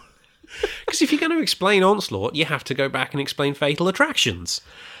soul. Because if you're going to explain Onslaught, you have to go back and explain Fatal Attractions.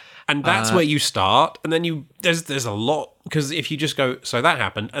 And that's where you start, and then there's a lot, because if you just go, so that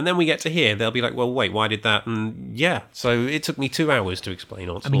happened, and then we get to here, they'll be like, well, wait, why did that? And yeah, so it took me 2 hours to explain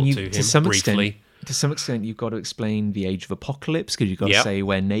Onslaught to him briefly. To some extent, you've got to explain the Age of Apocalypse, because you've got to say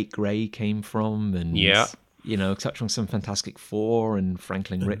where Nate Gray came from, and touch on some Fantastic Four and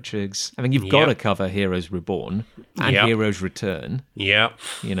Franklin Richards. I mean, you've got to cover Heroes Reborn and Heroes Return. Yeah.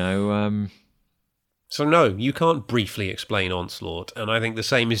 So no, you can't briefly explain Onslaught, and I think the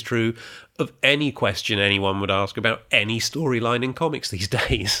same is true of any question anyone would ask about any storyline in comics these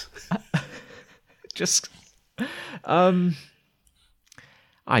days. Just, I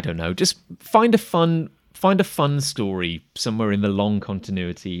don't know. Just find a fun story somewhere in the long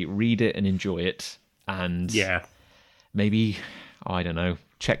continuity. Read it and enjoy it, and maybe, I don't know,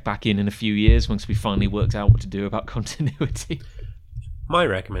 check back in a few years once we finally worked out what to do about continuity. My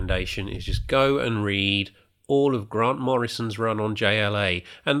recommendation is just go and read all of Grant Morrison's run on JLA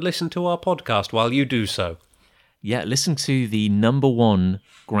and listen to our podcast while you do so. Yeah, listen to the #1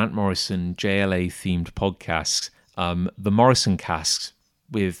 Grant Morrison JLA themed podcast, the Morrison Cast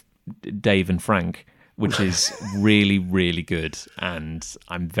with Dave and Frank, which is really, really good, and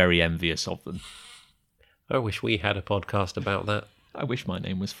I'm very envious of them. I wish we had a podcast about that. I wish my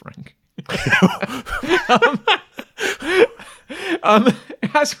name was Frank.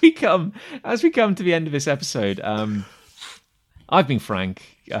 As we come to the end of this episode, I've been Frank,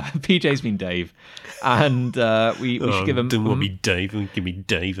 PJ's been Dave, and we should give him. Don't want me Dave. Don't give me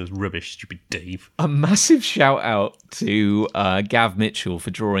Dave. That's rubbish, stupid Dave. A massive shout out to Gav Mitchell for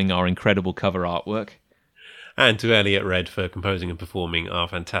drawing our incredible cover artwork, and to Elliot Red for composing and performing our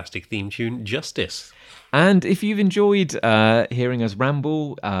fantastic theme tune, Justice. And if you've enjoyed hearing us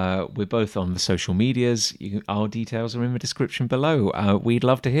ramble, we're both on the social medias. Our details are in the description below. We'd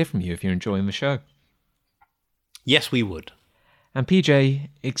love to hear from you if you're enjoying the show. Yes, we would. And PJ,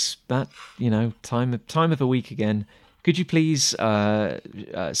 it's that time of the week again. Could you please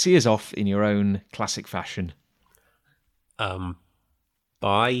see us off in your own classic fashion?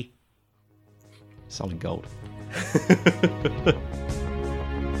 Bye. Solid gold.